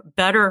 for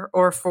better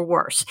or for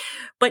worse.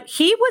 But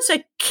he was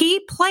a key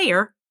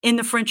player in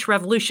the French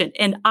Revolution.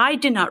 And I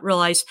did not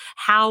realize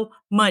how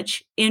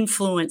much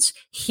influence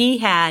he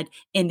had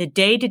in the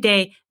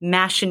day-to-day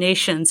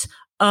machinations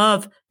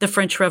of the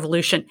French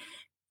Revolution.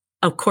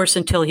 Of course,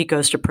 until he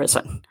goes to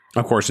prison.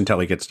 Of course, until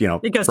he gets, thrown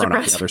off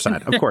the other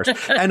side. Of course.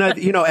 And,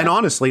 and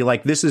honestly,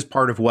 like, this is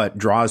part of what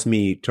draws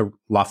me to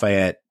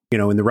Lafayette.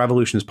 In the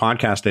Revolutions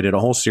podcast, I did a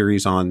whole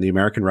series on the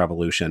American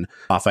Revolution.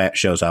 Lafayette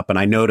shows up, and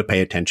I know to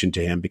pay attention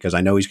to him because I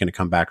know he's going to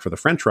come back for the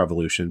French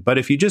Revolution. But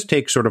if you just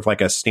take sort of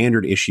like a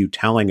standard issue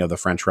telling of the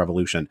French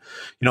Revolution,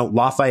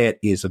 Lafayette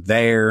is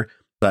there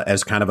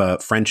as kind of a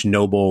French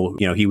noble.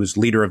 He was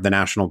leader of the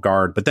National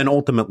Guard, but then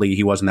ultimately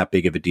he wasn't that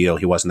big of a deal.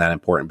 He wasn't that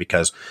important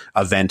because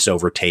events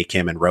overtake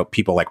him, and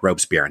people like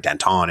Robespierre and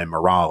Danton and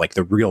Marat, like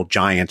the real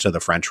giants of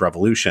the French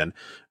Revolution,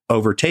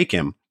 overtake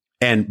him.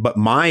 But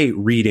my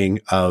reading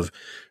of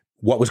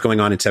what was going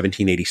on in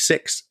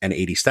 1786 and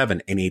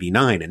 87 and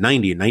 89 and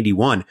 90 and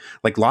 91,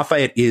 like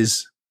Lafayette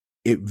is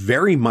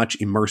very much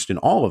immersed in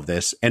all of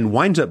this and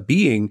winds up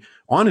being,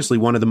 honestly,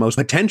 one of the most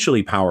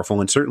potentially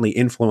powerful and certainly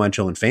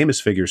influential and famous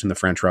figures in the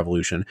French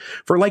Revolution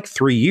for like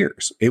 3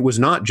 years. It was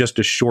not just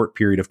a short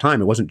period of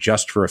time. It wasn't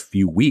just for a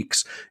few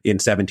weeks in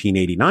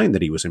 1789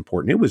 that he was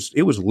important.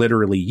 It was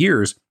literally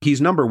years. He's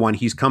number one.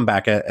 He's come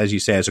back, as you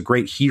say, as a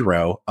great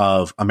hero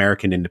of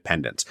American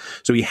independence.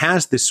 So he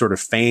has this sort of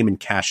fame and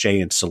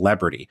cachet and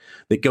celebrity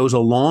that goes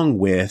along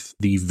with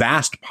the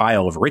vast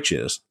pile of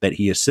riches that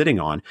he is sitting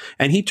on.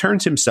 And he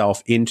turns himself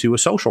into a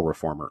social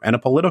reformer and a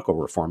political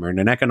reformer and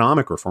an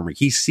economic reformer.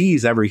 He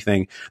sees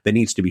everything that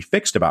needs to be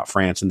fixed about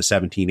France in the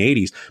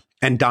 1780s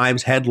and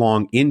dives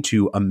headlong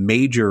into a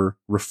major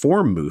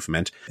reform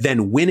movement.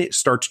 Then when it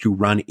starts to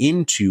run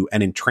into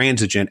an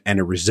intransigent and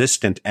a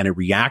resistant and a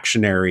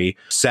reactionary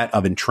set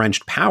of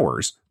entrenched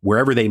powers,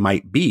 wherever they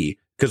might be,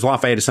 because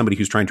Lafayette is somebody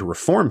who's trying to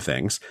reform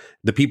things.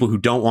 The people who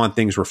don't want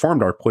things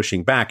reformed are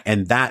pushing back.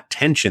 And that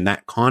tension,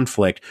 that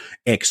conflict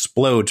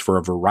explodes for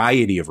a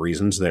variety of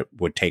reasons that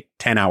would take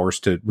 10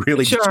 hours to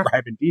really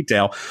describe in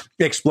detail,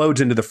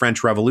 explodes into the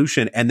French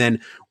Revolution. And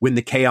then when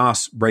the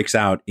chaos breaks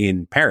out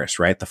in Paris,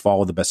 right, the fall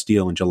of the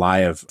Bastille in July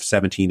of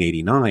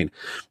 1789,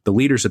 the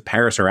leaders of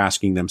Paris are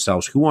asking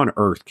themselves, who on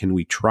earth can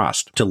we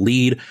trust to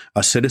lead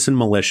a citizen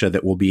militia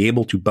that will be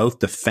able to both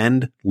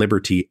defend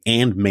liberty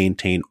and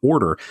maintain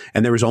order?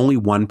 And there was only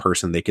one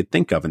person they could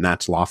think of, and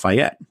that's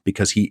Lafayette,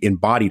 because he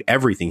embodied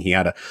everything. He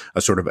had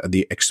a sort of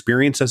the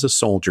experience as a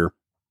soldier,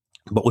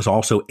 but was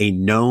also a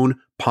known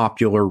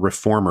popular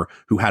reformer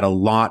who had a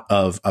lot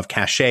of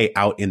cachet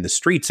out in the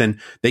streets, and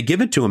they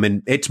give it to him,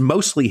 and it's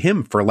mostly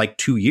him for like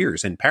 2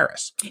 years in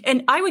Paris.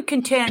 And I would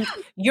contend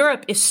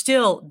Europe is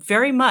still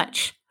very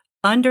much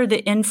under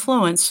the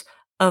influence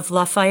of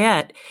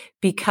Lafayette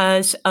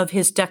because of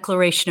his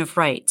Declaration of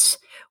Rights,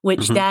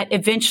 which that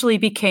eventually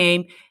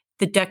became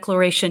the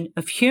Declaration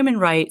of Human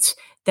Rights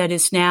that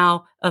is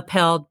now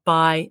upheld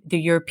by the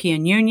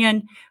European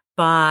Union,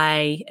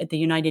 by the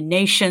United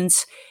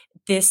Nations.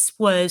 This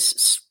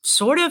was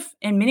sort of,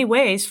 in many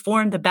ways,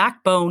 formed the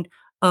backbone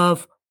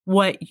of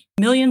what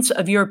millions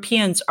of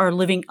Europeans are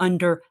living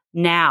under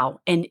now.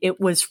 And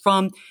it was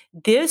from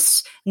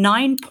this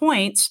 9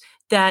 points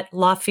that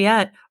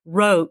Lafayette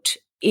wrote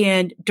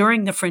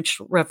during the French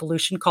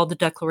Revolution, called the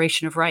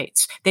Declaration of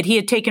Rights, that he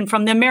had taken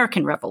from the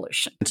American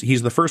Revolution.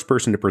 He's the first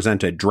person to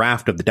present a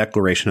draft of the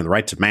Declaration of the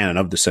Rights of Man and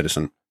of the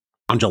Citizen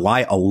on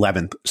July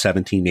 11th,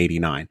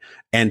 1789.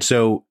 And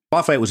so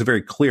Lafayette was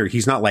very clear.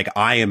 He's not like,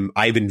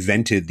 I've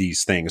invented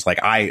these things. Like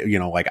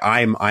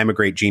I'm a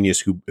great genius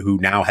who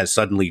now has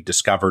suddenly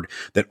discovered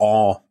that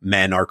all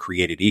men are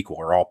created equal,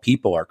 or all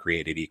people are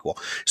created equal.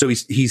 So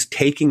he's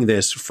taking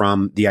this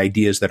from the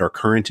ideas that are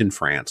current in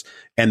France.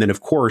 And then,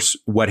 of course,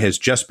 what has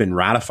just been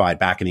ratified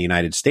back in the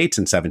United States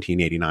in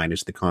 1789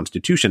 is the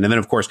Constitution. And then,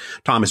 of course,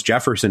 Thomas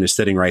Jefferson is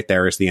sitting right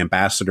there as the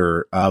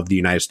ambassador of the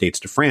United States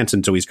to France.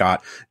 And so he's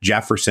got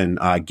Jefferson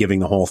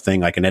giving the whole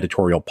thing like an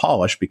editorial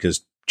polish,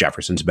 because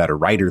Jefferson's a better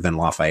writer than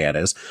Lafayette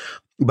is.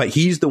 But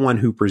he's the one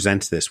who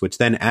presents this, which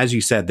then, as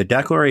you said, the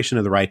Declaration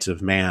of the Rights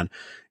of Man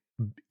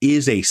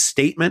is a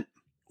statement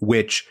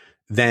which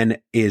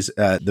then is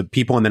the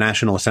people in the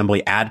National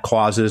Assembly add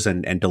clauses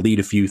and delete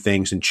a few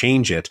things and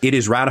change it. It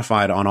is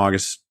ratified on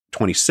August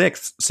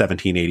 26th,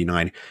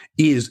 1789,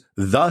 is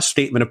the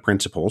statement of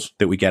principles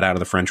that we get out of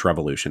the French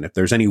Revolution. If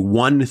there's any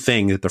one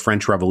thing that the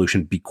French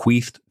Revolution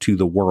bequeathed to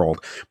the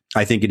world,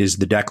 I think it is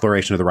the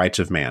Declaration of the Rights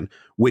of Man,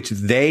 which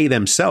they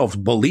themselves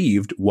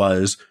believed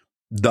was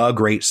the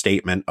great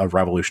statement of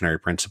revolutionary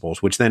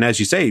principles, which then, as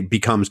you say,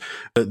 becomes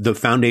the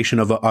foundation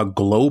of a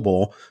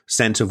global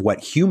sense of what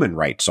human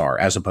rights are,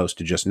 as opposed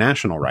to just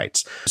national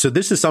rights. So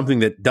this is something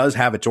that does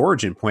have its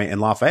origin point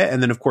in Lafayette.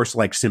 And then, of course,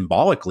 like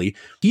symbolically,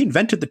 he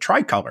invented the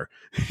tricolor.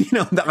 That's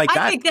not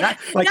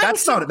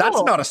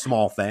a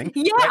small thing.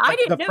 Yeah, right? I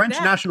didn't know the French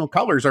that. national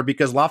colors are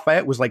because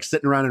Lafayette was like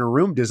sitting around in a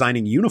room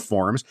designing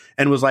uniforms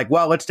and was like,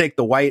 well, let's take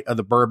the white of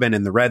the Bourbon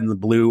and the red and the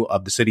blue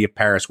of the city of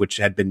Paris, which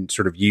had been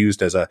sort of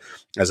used as a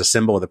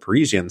symbol of the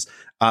Parisians.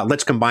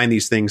 Let's combine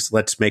these things.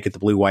 Let's make it the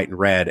blue, white, and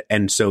red.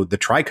 And so the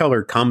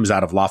tricolor comes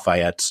out of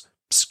Lafayette's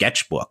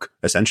sketchbook,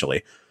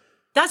 essentially.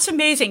 That's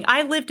amazing.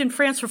 I lived in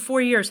France for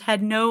 4 years,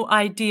 had no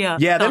idea.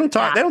 Yeah, they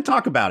don't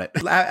talk about it.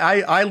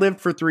 I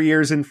lived for 3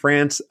 years in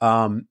France,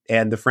 and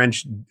the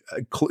French,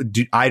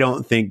 I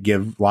don't think,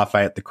 give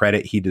Lafayette the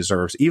credit he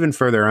deserves, even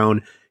for their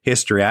own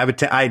history.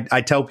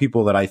 I tell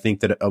people that I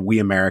think that we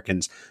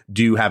Americans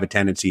do have a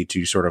tendency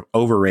to sort of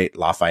overrate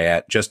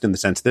Lafayette, just in the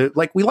sense that,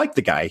 like, we like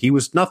the guy. He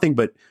was nothing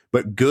but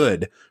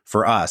good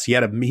for us. He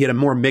had a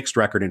more mixed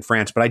record in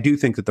France, but I do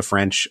think that the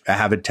French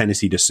have a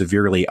tendency to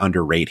severely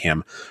underrate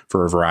him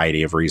for a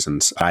variety of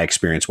reasons I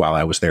experienced while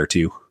I was there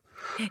too.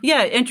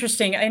 Yeah,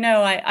 interesting. I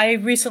know I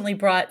recently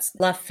brought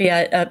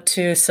Lafayette up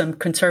to some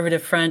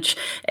conservative French,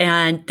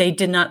 and they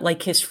did not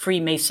like his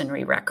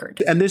Freemasonry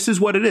record. And this is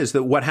what it is,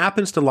 that what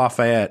happens to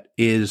Lafayette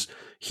is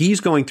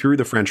he's going through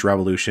the French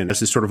Revolution as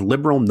this sort of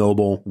liberal,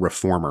 noble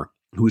reformer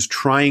who's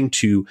trying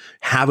to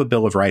have a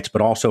Bill of Rights,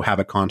 but also have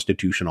a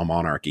constitutional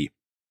monarchy.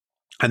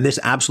 And this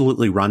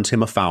absolutely runs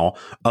him afoul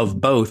of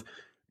both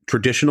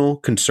traditional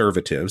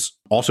conservatives,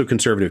 also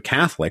conservative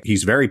Catholic.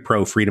 He's very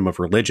pro freedom of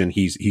religion.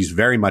 He's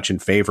very much in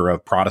favor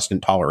of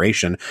Protestant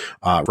toleration,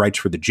 rights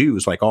for the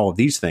Jews, like all of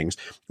these things,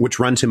 which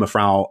runs him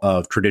afoul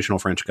of traditional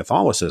French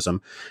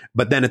Catholicism.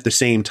 But then at the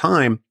same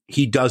time,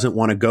 he doesn't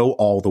want to go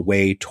all the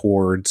way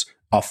towards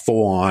a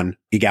full-on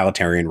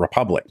egalitarian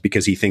republic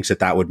because he thinks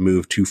that would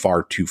move too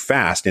far too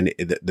fast and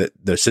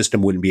the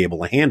system wouldn't be able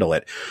to handle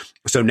it.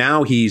 So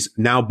now he's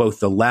both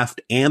the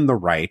left and the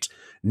right,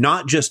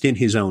 not just in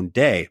his own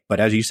day, but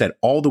as you said,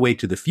 all the way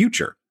to the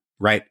future,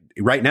 right?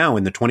 Right now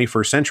in the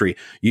 21st century,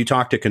 you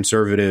talk to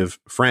conservative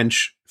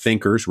French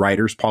thinkers,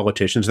 writers,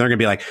 politicians, and they're going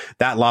to be like,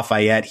 that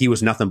Lafayette, he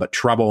was nothing but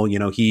trouble.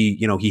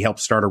 He helped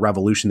start a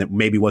revolution that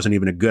maybe wasn't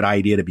even a good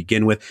idea to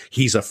begin with.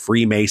 He's a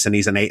Freemason.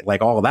 He's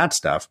like all of that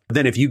stuff.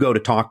 Then if you go to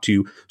talk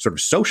to sort of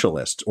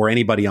socialists or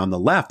anybody on the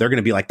left, they're going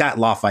to be like, that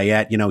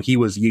Lafayette, he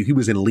was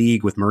in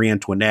league with Marie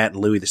Antoinette and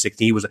Louis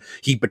XVI.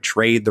 He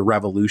betrayed the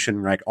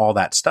revolution, like all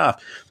that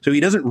stuff. So he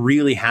doesn't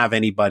really have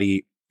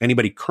anybody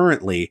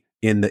currently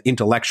in the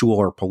intellectual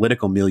or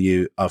political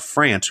milieu of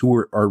France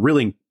who are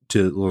willing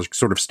to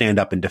sort of stand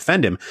up and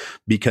defend him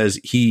because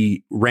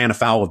he ran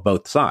afoul of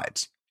both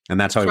sides. And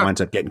that's how he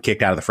winds up getting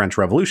kicked out of the French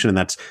Revolution. And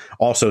that's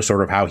also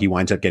sort of how he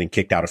winds up getting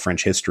kicked out of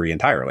French history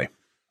entirely.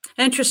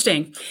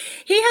 Interesting.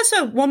 He has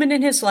a woman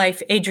in his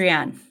life,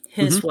 Adrienne,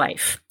 his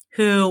wife,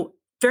 who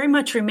very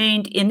much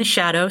remained in the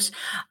shadows.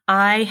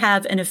 I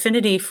have an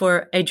affinity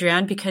for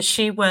Adrienne because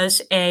she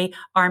was a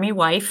army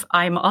wife.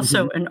 I'm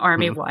also an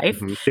army wife.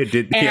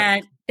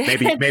 And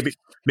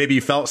Maybe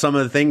you felt some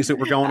of the things that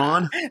were going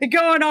on.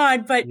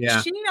 But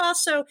she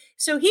also,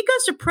 so he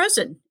goes to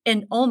prison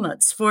in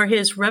Olmütz for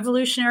his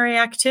revolutionary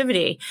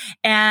activity.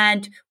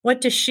 And what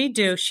does she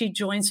do? She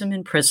joins him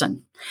in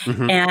prison.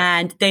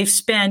 And they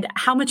spend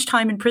how much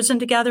time in prison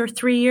together?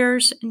 3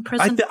 years in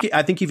prison?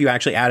 I think if you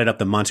actually added up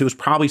the months, it was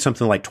probably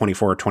something like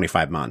 24 or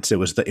 25 months. It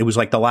was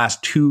like the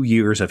last 2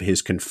 years of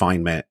his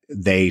confinement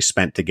they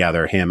spent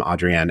together, him,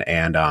 Adrienne,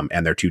 and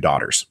their 2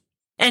 daughters.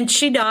 And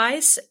she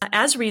dies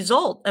as a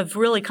result of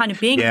really kind of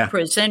being in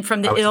prison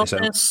from the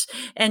illness. So.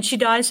 And she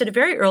dies at a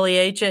very early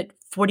age at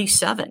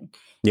 47.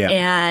 Yeah.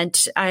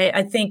 And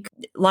I think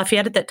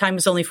Lafayette at that time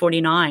was only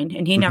 49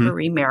 and he never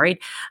remarried.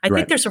 I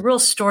think there's a real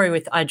story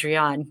with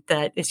Adrienne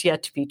that is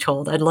yet to be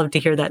told. I'd love to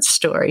hear that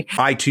story.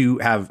 I too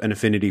have an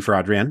affinity for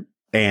Adrienne,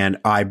 and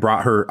I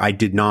brought her. I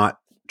did not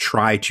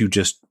try to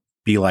just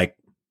be like,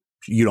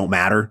 you don't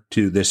matter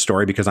to this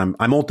story, because I'm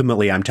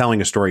ultimately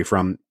telling a story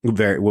from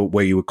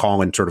what you would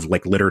call in sort of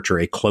like literature,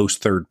 a close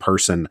third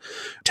person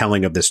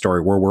telling of this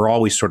story, where we're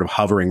always sort of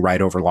hovering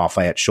right over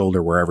Lafayette's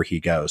shoulder wherever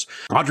he goes.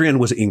 Adrienne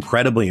was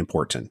incredibly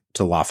important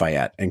to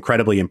Lafayette,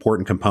 incredibly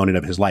important component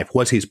of his life,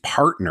 was his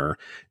partner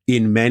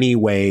in many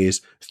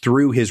ways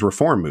through his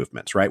reform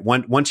movements, right?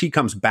 Once he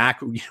comes back,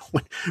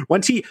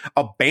 once he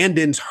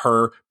abandons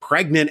her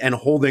pregnant and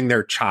holding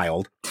their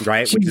child,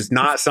 right? Which is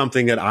not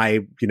something that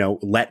I,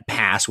 let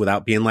pass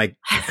without being like,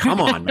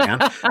 come on, man.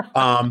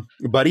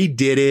 But he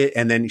did it.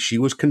 And then she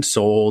was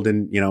consoled,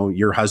 and,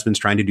 your husband's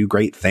trying to do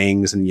great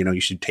things, and,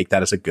 you should take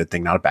that as a good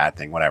thing, not a bad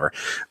thing, whatever.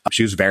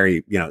 She was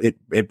very,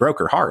 it broke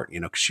her heart,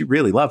 because she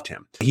really loved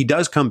him. He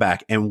does come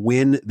back. And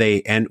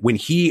when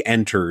he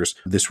enters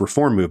this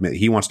reform movement that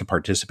he wants to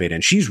participate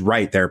in, she's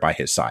right there by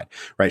his side,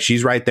 right?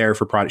 She's right there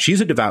for Protestant.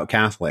 She's a devout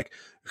Catholic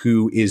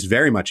who is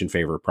very much in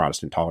favor of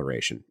Protestant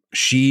toleration.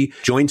 She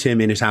joins him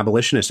in his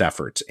abolitionist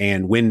efforts.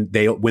 And when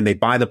they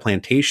buy the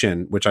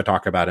plantation, which I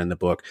talk about in the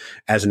book,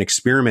 as an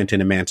experiment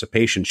in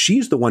emancipation,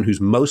 she's the one who's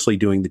mostly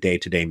doing the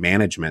day-to-day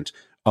management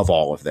of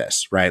all of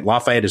this, right?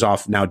 Lafayette is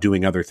off now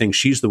doing other things.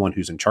 She's the one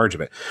who's in charge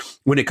of it.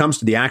 When it comes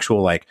to the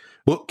actual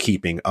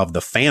bookkeeping of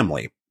the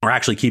family, or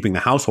actually keeping the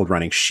household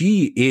running,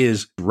 she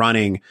is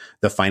running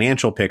the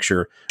financial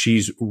picture.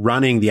 She's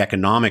running the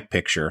economic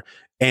picture,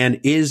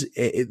 and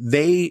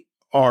they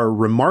are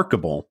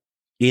remarkable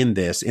in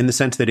this, in the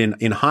sense that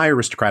in high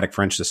aristocratic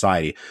French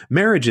society,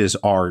 marriages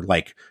are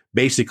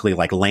basically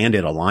like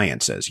landed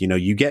alliances.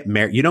 You get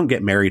married, you don't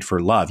get married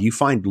for love. You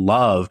find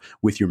love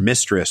with your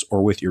mistress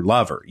or with your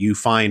lover. You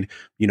find,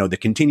 the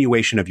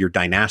continuation of your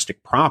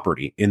dynastic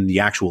property in the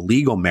actual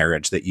legal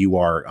marriage that you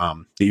are,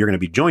 that you're going to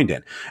be joined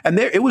in. And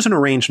it was an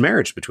arranged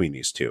marriage between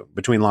these two,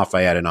 between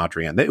Lafayette and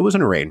Adrienne. It was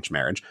an arranged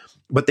marriage,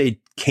 but they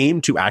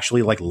came to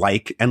actually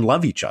like and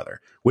love each other,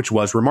 which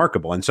was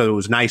remarkable. And so it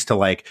was nice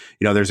to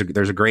there's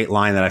a great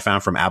line that I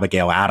found from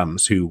Abigail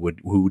Adams, who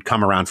would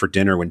come around for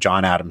dinner when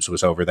John Adams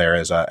was over there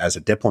as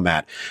a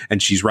diplomat.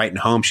 And she's writing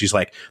home. She's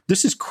like,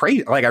 this is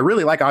crazy. I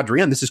really like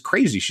Adrienne. This is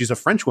crazy. She's a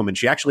French woman.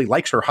 She actually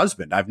likes her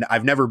husband.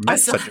 I've never met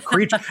such a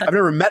creature. I've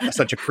never met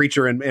such a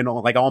creature in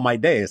all my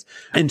days.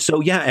 And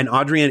so, and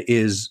Adrienne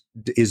is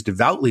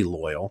devoutly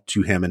loyal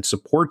to him and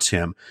supports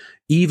him,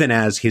 even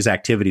as his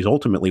activities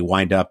ultimately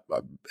wind up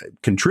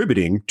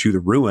contributing to the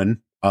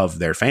ruin of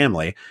their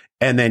family.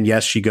 And then,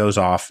 yes, she goes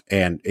off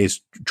and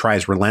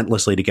tries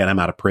relentlessly to get him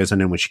out of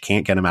prison. And when she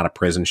can't get him out of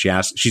prison,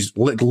 she's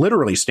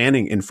literally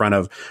standing in front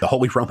of the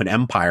Holy Roman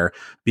Empire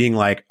being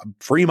like,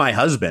 free my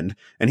husband.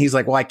 And he's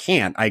like, well, I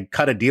can't. I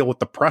cut a deal with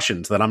the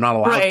Prussians that I'm not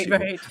allowed to.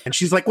 Right. And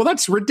she's like, well,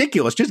 that's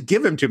ridiculous. Just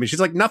give him to me. She's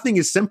like, nothing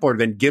is simpler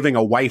than giving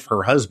a wife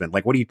her husband.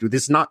 Like, what do you do?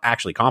 This is not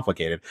actually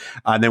complicated.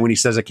 And then when he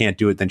says I can't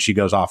do it, then she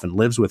goes off and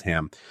lives with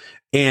him.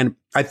 And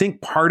I think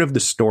part of the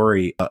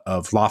story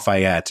of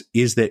Lafayette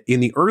is that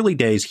in the early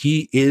days,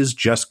 he is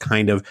just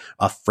kind of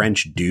a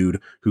French dude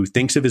who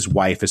thinks of his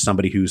wife as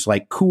somebody who's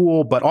like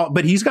cool,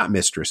 but he's got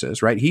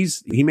mistresses, right?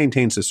 He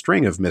maintains a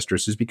string of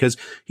mistresses because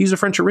he's a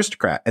French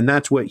aristocrat, and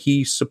that's what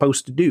he's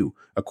supposed to do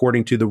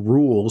according to the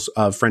rules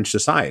of French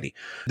society.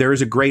 There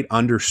is a great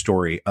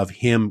understory of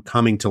him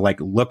coming to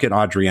like look at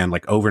Adrienne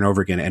like over and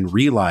over again and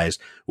realize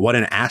what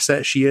an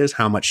asset she is,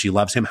 how much she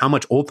loves him, how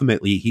much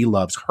ultimately he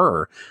loves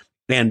her.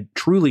 And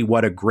truly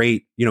what a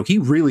great, he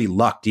really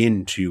lucked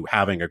into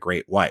having a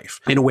great wife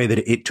in a way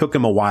that it took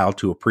him a while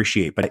to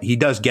appreciate, but he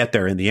does get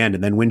there in the end.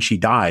 And then when she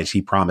dies,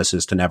 he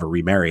promises to never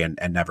remarry and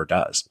never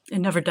does. It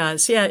never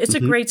does. Yeah. It's a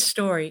great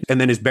story. And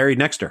then is buried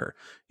next to her.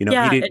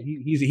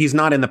 He's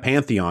not in the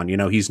Pantheon.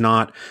 He's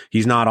not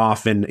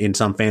off in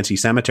some fancy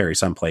cemetery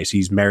someplace.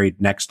 He's buried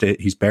next to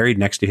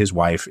his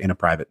wife in a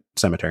private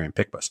cemetery in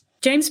Picpus.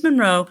 James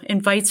Monroe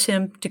invites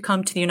him to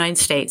come to the United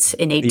States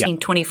in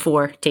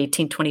 1824 to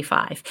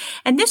 1825.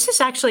 And this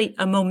is actually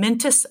a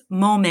momentous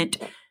moment,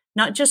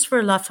 not just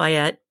for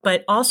Lafayette,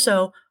 but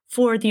also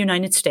for the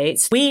United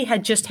States. We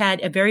had just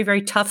had a very,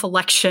 very tough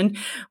election.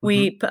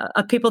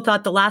 People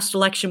thought the last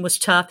election was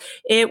tough.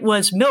 It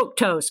was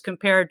milquetoast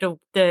compared to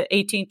the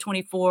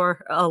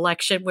 1824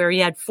 election, where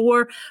you had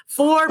four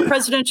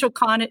presidential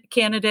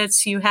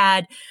candidates. You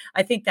had,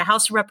 I think, the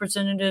House of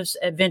Representatives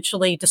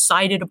eventually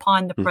decided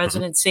upon the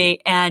presidency,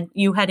 and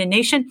you had a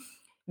nation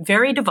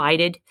very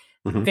divided,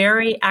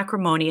 very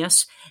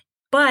acrimonious,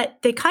 but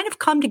they kind of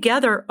come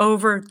together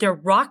over their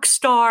rock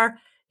star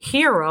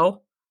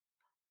hero,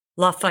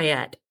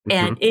 Lafayette.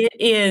 And it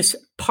is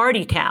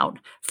party town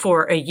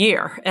for a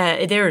year.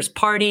 There's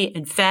party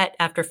and fete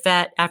after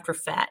fete after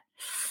fete.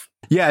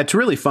 Yeah, it's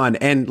really fun.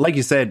 And like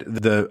you said,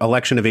 the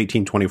election of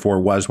 1824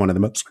 was one of the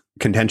most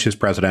contentious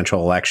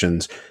presidential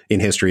elections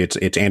in history.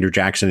 It's Andrew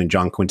Jackson and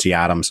John Quincy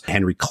Adams,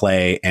 Henry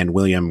Clay, and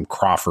William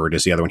Crawford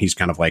is the other one. He's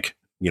kind of like,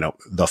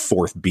 the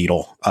fourth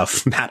Beatle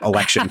of that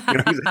election.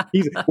 I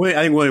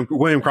think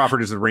William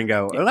Crawford is the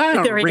Ringo.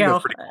 There we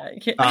go.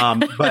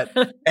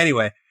 But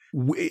anyway,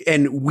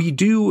 we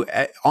do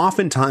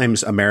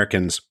oftentimes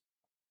Americans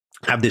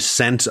have this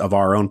sense of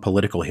our own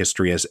political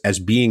history as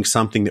being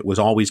something that was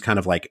always kind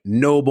of like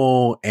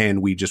noble,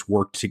 and we just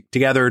worked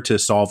together to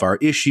solve our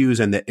issues.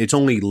 And that it's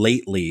only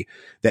lately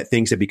that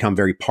things have become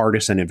very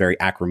partisan and very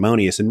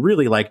acrimonious. And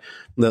really, like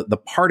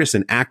the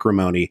partisan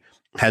acrimony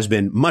has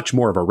been much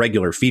more of a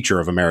regular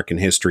feature of American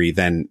history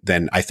than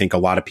I think a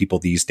lot of people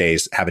these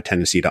days have a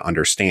tendency to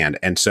understand.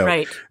 And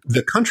so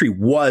the country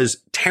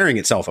was tearing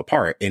itself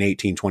apart in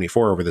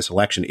 1824 over this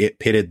election. It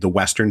pitted the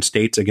Western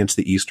states against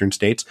the Eastern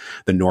states,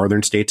 the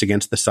Northern states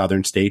against the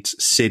Southern states,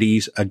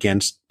 cities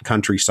against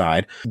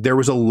countryside. There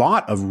was a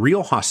lot of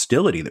real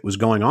hostility that was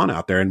going on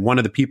out there. And one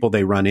of the people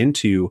they run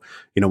into,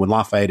 when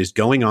Lafayette is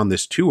going on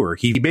this tour,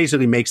 he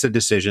basically makes a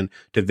decision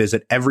to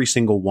visit every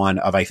single one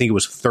of, I think it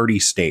was 30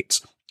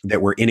 states that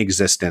were in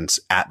existence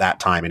at that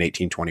time in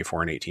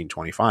 1824 and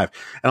 1825.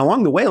 And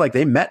along the way, like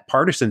they met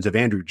partisans of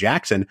Andrew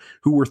Jackson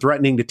who were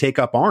threatening to take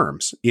up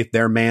arms if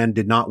their man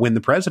did not win the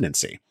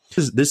presidency.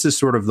 This is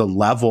sort of the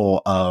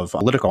level of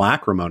political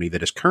acrimony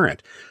that is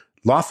current.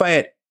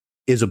 Lafayette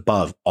is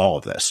above all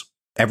of this.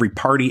 Every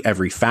party,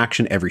 every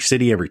faction, every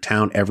city, every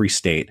town, every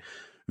state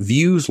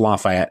views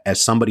Lafayette as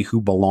somebody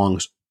who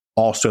belongs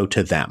also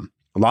to them.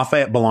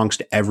 Lafayette belongs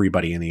to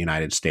everybody in the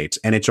United States,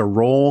 and it's a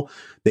role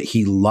that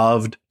he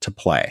loved to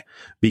play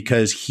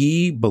because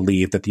he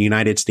believed that the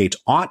United States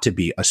ought to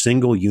be a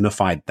single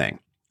unified thing,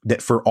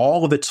 that for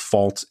all of its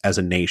faults as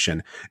a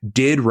nation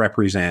did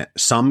represent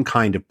some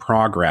kind of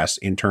progress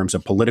in terms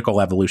of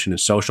political evolution and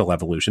social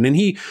evolution. And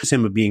he was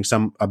him of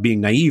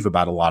being naive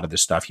about a lot of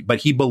this stuff, but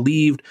he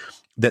believed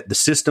that the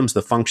systems,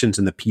 the functions,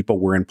 and the people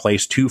were in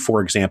place to,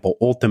 for example,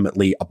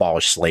 ultimately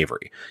abolish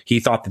slavery. He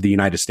thought that the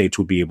United States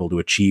would be able to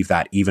achieve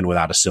that even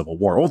without a civil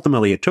war.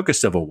 Ultimately, it took a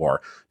civil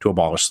war to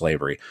abolish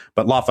slavery.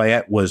 But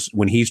Lafayette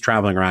when he's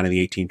traveling around in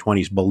the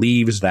 1820s,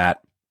 believes that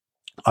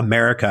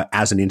America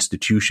as an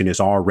institution is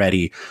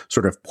already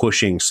sort of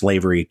pushing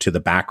slavery to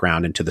the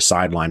background and to the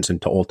sidelines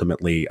and to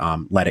ultimately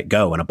let it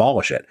go and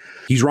abolish it.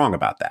 He's wrong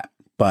about that.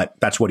 But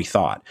that's what he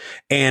thought.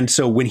 And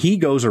so when he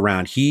goes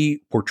around,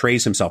 he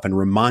portrays himself and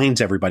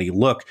reminds everybody,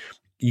 look,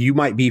 you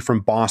might be from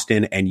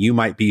Boston and you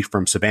might be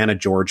from Savannah,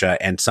 Georgia,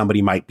 and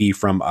somebody might be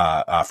from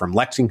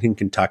Lexington,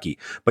 Kentucky,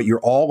 but you're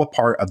all a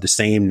part of the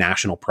same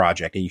national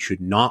project. And you should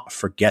not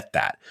forget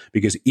that,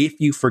 because if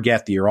you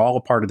forget that you're all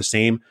a part of the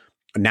same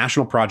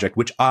national project,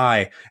 which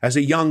I, as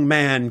a young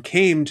man,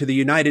 came to the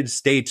United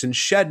States and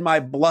shed my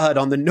blood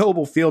on the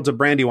noble fields of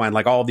Brandywine,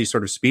 like all of these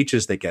sort of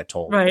speeches that get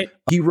told. Right.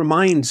 He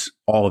reminds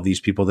all of these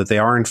people that they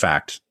are, in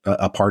fact,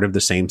 a part of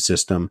the same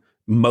system,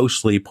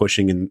 mostly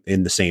pushing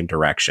in the same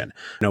direction.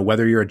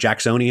 Whether you're a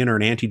Jacksonian or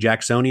an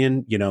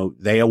anti-Jacksonian,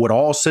 they would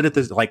all sit at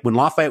this, like when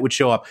Lafayette would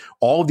show up,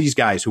 all of these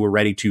guys who were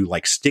ready to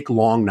like stick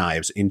long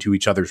knives into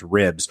each other's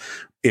ribs.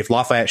 If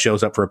Lafayette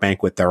shows up for a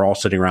banquet, they're all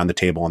sitting around the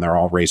table and they're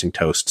all raising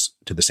toasts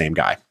to the same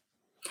guy.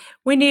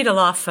 We need a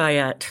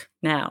Lafayette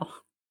now.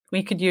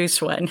 We could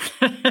use one.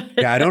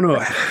 Yeah, I don't know.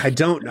 I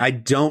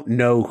don't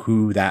know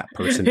who that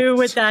person is. Who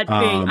would that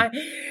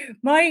be?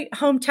 My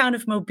hometown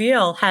of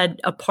Mobile had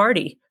a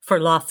party for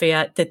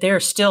Lafayette that they're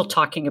still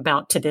talking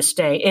about to this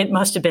day. It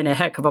must have been a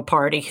heck of a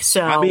party.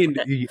 So I mean,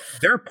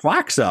 there are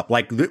plaques up.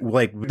 Like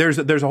there's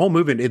a whole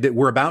movement that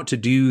we're about to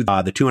do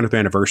the 200th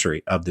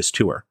anniversary of this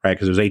tour, right?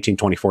 Because it was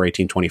 1824,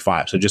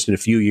 1825. So just in a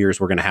few years,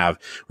 we're going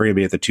to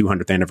be at the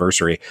 200th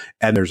anniversary,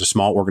 and there's a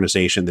small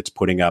organization that's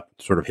putting up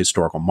sort of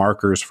historical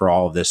markers for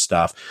all of this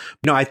stuff.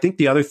 I think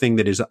the other thing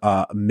that is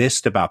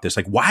missed about this,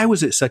 like, why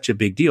was it such a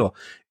big deal?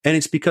 And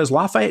it's because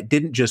Lafayette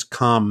didn't just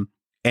come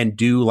and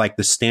do like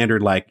the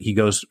standard, like he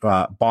goes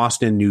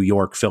Boston, New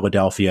York,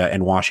 Philadelphia,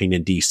 and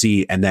Washington,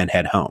 D.C., and then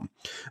head home.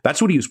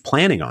 That's what he was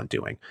planning on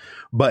doing.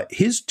 But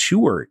his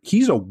tour,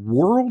 he's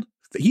world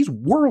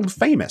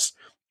famous.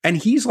 And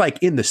he's like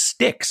in the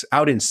sticks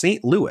out in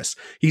St. Louis.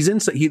 He's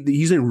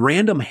in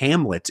random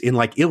hamlets in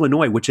like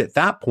Illinois, which at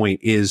that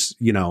point is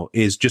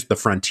just the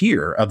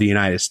frontier of the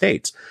United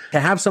States. To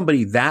have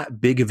somebody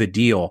that big of a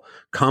deal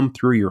come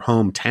through your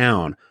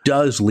hometown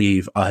does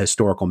leave a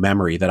historical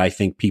memory that I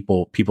think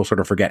people sort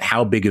of forget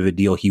how big of a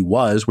deal he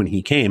was when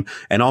he came,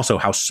 and also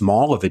how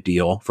small of a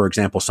deal, for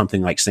example,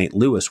 something like St.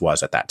 Louis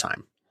was at that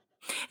time.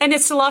 And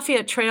it's the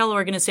Lafayette Trail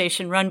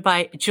organization run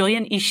by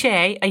Julien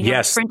Ichet, a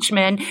young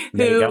Frenchman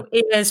who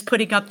is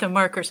putting up the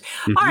markers.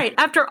 Mm-hmm. All right.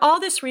 After all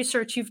this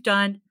research you've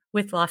done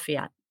with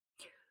Lafayette,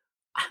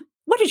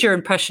 what is your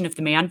impression of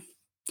the man?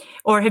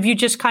 Or have you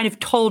just kind of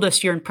told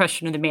us your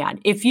impression of the man?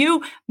 If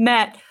you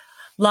met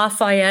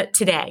Lafayette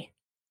today,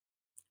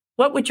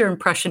 what would your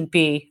impression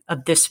be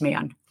of this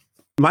man?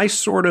 My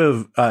sort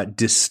of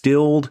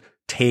distilled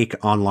take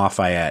on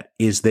Lafayette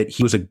is that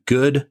he was a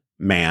good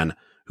man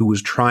who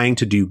was trying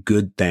to do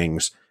good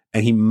things,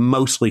 and he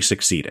mostly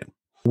succeeded,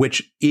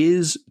 which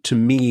is, to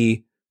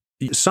me,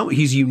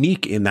 he's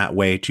unique in that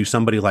way to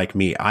somebody like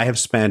me. I have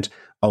spent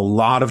a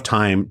lot of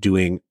time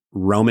doing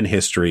Roman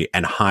history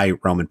and high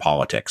Roman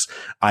politics.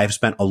 I've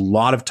spent a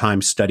lot of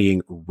time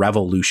studying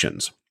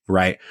revolutions,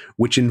 right?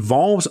 Which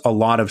involves a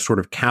lot of sort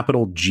of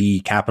capital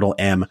G, capital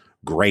M,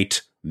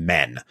 great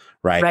men,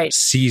 right?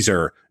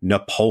 Caesar,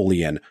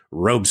 Napoleon,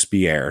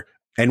 Robespierre.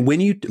 And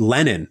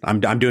Lenin,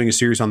 I'm doing a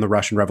series on the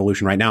Russian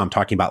Revolution right now. I'm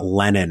talking about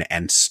Lenin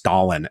and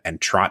Stalin and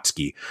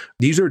Trotsky.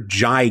 These are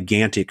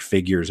gigantic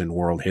figures in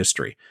world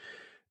history.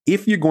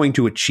 If you're going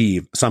to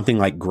achieve something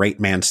like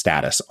great man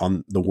status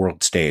on the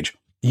world stage,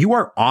 you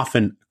are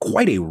often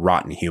quite a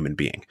rotten human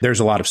being. There's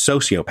a lot of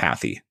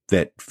sociopathy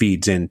that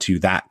feeds into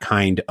that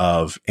kind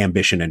of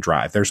ambition and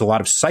drive. There's a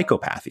lot of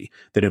psychopathy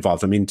that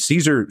involves. I mean,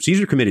 Caesar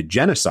committed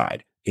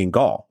genocide in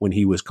Gaul when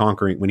he was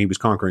conquering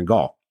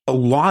Gaul. A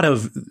lot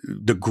of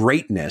the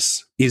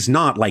greatness is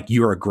not like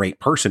you're a great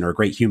person or a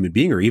great human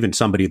being or even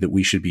somebody that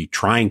we should be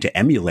trying to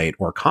emulate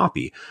or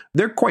copy.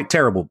 They're quite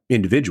terrible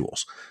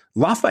individuals.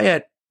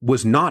 Lafayette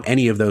was not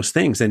any of those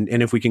things. And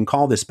if we can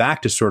call this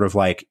back to sort of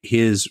like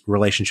his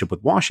relationship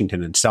with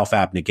Washington and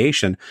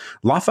self-abnegation,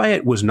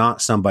 Lafayette was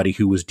not somebody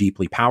who was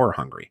deeply power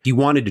hungry. He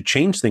wanted to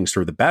change things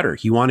for the better.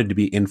 He wanted to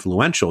be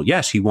influential.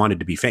 Yes, he wanted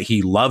to be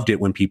he loved it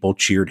when people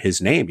cheered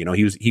his name.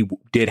 He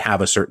did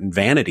have a certain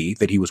vanity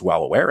that he was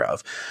well aware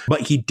of,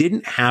 but he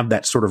didn't have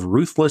that sort of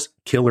ruthless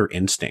killer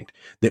instinct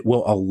that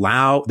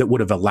would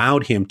have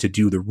allowed him to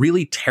do the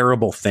really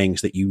terrible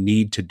things that you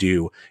need to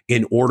do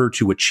in order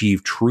to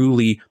achieve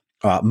truly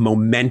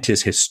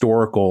momentous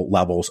historical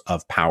levels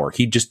of power.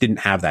 He just didn't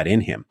have that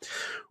in him,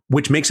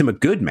 which makes him a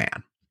good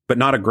man, but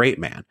not a great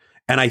man.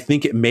 And I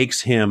think it makes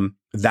him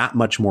that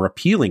much more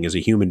appealing as a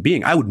human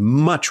being. I would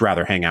much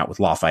rather hang out with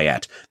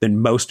Lafayette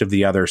than most of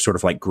the other sort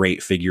of like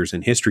great figures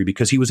in history,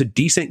 because he was a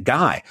decent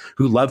guy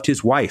who loved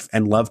his wife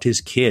and loved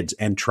his kids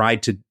and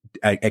tried to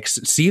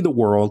see the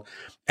world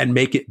and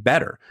make it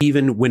better,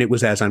 even when it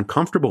was as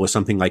uncomfortable as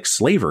something like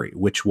slavery,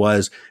 which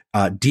was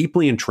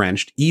deeply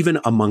entrenched even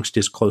amongst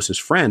his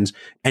closest friends.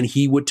 And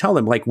he would tell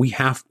them, like, we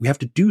have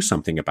to do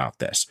something about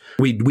this.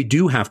 We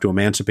do have to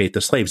emancipate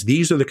the slaves.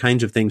 These are the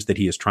kinds of things that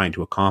he is trying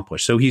to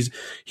accomplish. So he's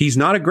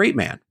not a great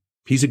man.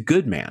 He's a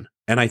good man.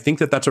 And I think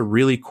that that's a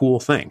really cool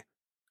thing.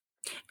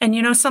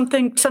 And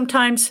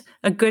sometimes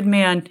a good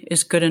man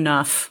is good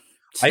enough.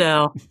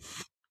 So,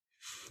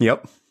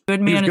 yep. Good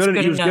man is good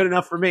enough. He was good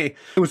enough for me.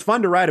 It was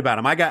fun to write about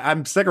him.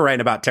 I'm sick of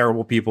writing about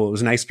terrible people. It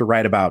was nice to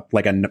write about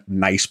like a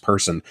nice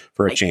person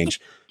for a change.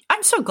 I'm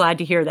I'm so glad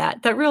to hear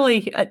that. That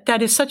really,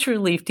 that is such a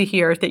relief to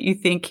hear that you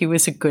think he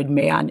was a good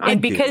man.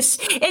 And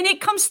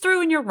it comes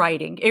through in your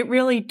writing. It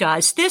really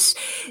does. This,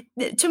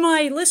 to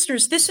my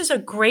listeners, this is a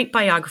great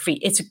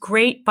biography. It's a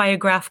great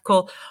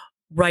biographical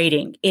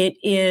writing. It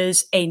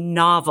is a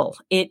novel.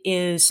 It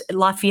is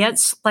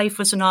Lafayette's life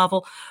was a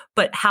novel,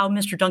 but how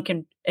Mr.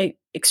 Duncan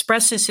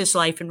expresses his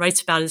life and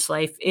writes about his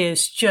life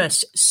is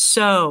just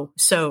so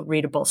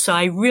readable. So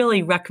I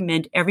really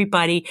recommend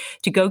everybody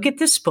to go get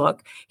this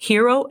book,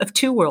 Hero of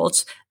Two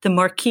Worlds, The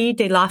Marquis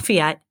de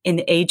Lafayette in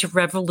the Age of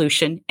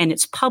Revolution, and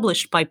it's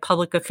published by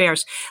Public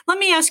Affairs. Let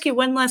me ask you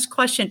one last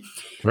question.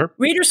 Sure.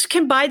 Readers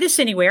can buy this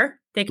anywhere.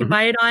 They can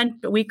buy it on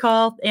what we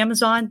call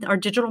Amazon, our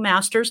digital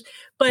masters.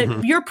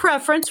 But your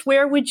preference,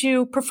 where would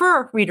you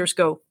prefer readers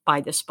go buy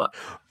this book?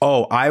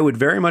 Oh, I would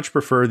very much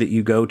prefer that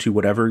you go to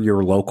whatever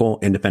your local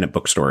independent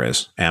bookstore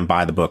is and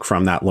buy the book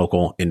from that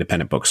local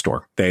independent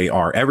bookstore. They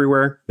are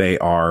everywhere.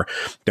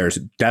 There's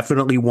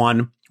definitely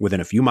one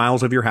within a few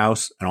miles of your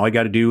house. And all you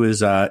got to do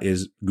is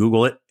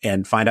Google it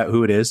and find out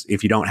who it is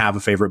if you don't have a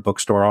favorite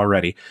bookstore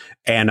already,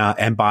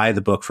 and buy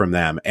the book from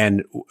them.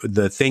 And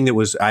the thing that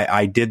was,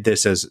 I did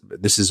this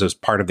as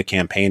part of the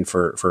campaign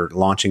for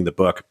launching the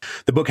book.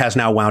 The book has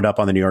now wound up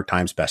on the New York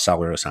Times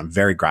bestseller list. I'm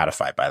very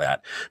gratified by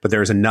that. But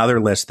there's another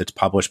list that's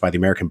published by the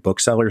American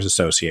Booksellers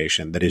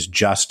Association that is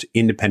just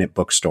independent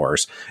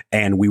bookstores.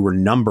 And we were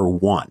number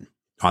one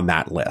on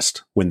that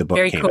list when the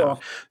book came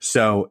out.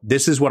 So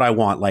this is what I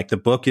want. Like, the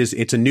book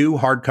it's a new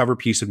hardcover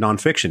piece of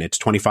nonfiction. It's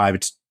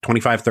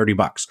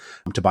 $25-$30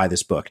 to buy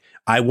this book.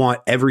 I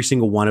want every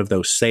single one of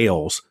those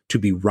sales to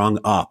be rung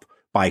up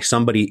by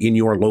somebody in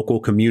your local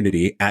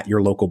community at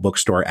your local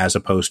bookstore, as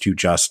opposed to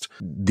just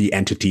the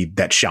entity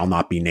that shall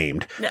not be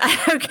named.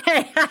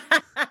 Okay.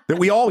 That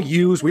we all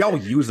use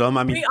them.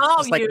 I mean,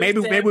 maybe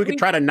we could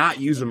try to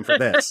not use them for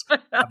this.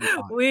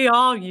 We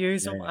all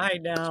use them. I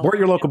know. Or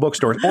your local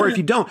bookstores. Or if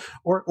you don't,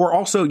 or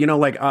also,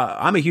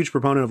 I'm a huge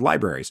proponent of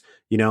libraries.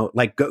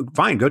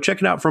 Go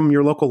check it out from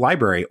your local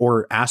library,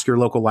 or ask your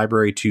local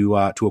library to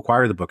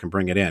acquire the book and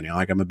bring it in.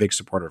 I'm a big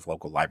supporter of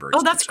local libraries.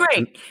 Oh, that's great.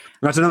 And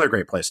that's another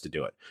great place to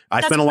do it.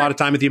 I spent a lot of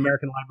time at the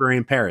American Library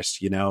in Paris.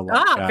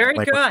 Very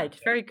good.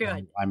 Very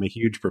good. I'm a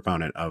huge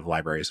proponent of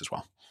libraries as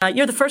well.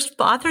 You're the first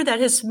author that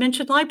has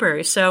mentioned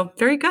libraries, so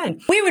very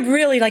good. We would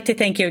really like to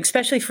thank you,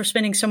 especially for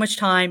spending so much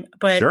time,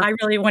 but sure. I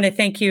really want to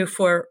thank you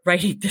for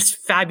writing this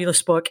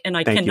fabulous book, and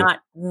I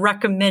cannot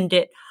recommend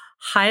it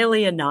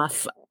highly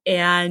enough.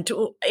 And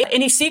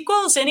any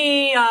sequels,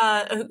 any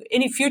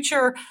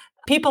future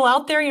people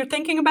out there you're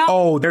thinking about?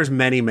 Oh, there's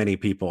many, many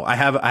people. I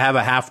have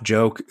a half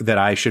joke that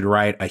I should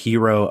write a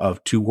Hero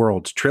of Two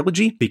Worlds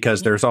trilogy,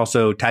 because there's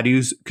also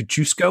Tadeusz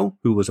Kościuszko,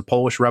 who was a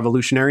Polish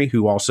revolutionary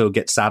who also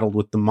gets saddled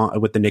with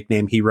the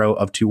nickname Hero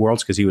of Two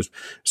Worlds, because he was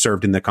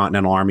served in the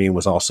Continental Army and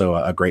was also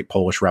a great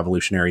Polish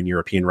revolutionary and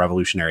European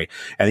revolutionary.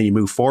 And then you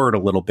move forward a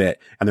little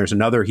bit, and there's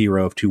another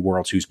Hero of Two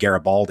Worlds who's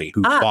Garibaldi,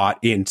 who fought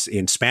in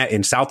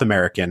South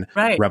American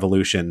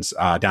revolutions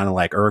down in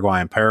like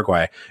Uruguay and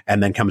Paraguay,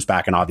 and then comes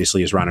back and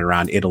obviously is running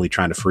around Italy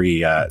trying to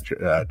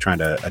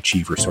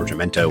achieve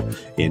Risorgimento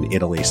in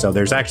Italy. So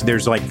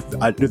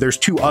there's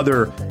two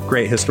other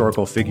great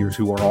historical figures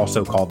who are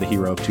also called the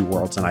Hero of Two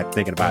Worlds, and I'm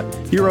thinking about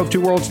Hero of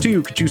Two Worlds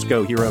 2,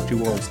 Kościuszko, Hero of Two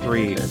Worlds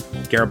 3,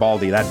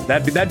 Garibaldi.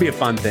 That'd be a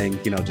fun thing,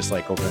 just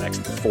like over the next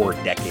 4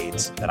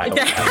 decades that I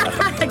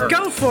hope.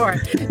 Go for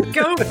it.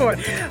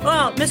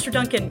 Well, Mr.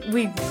 Duncan,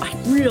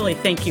 I really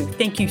thank you.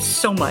 Thank you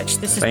so much.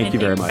 This has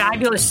been a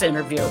fabulous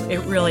interview. It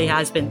really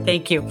has been.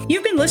 Thank you.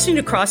 You've been listening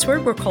to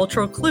Crossword, where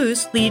cultural clues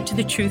lead to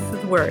the truth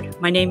of the word.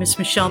 My name is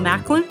Michelle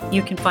Macklin.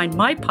 You can find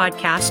my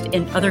podcast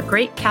and other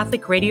great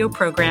Catholic radio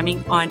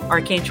programming on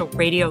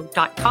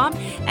archangelradio.com,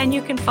 and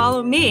you can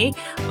follow me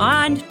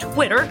on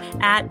Twitter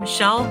at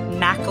Michelle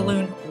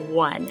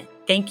Macklin1.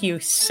 Thank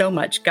you so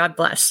much. God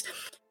bless.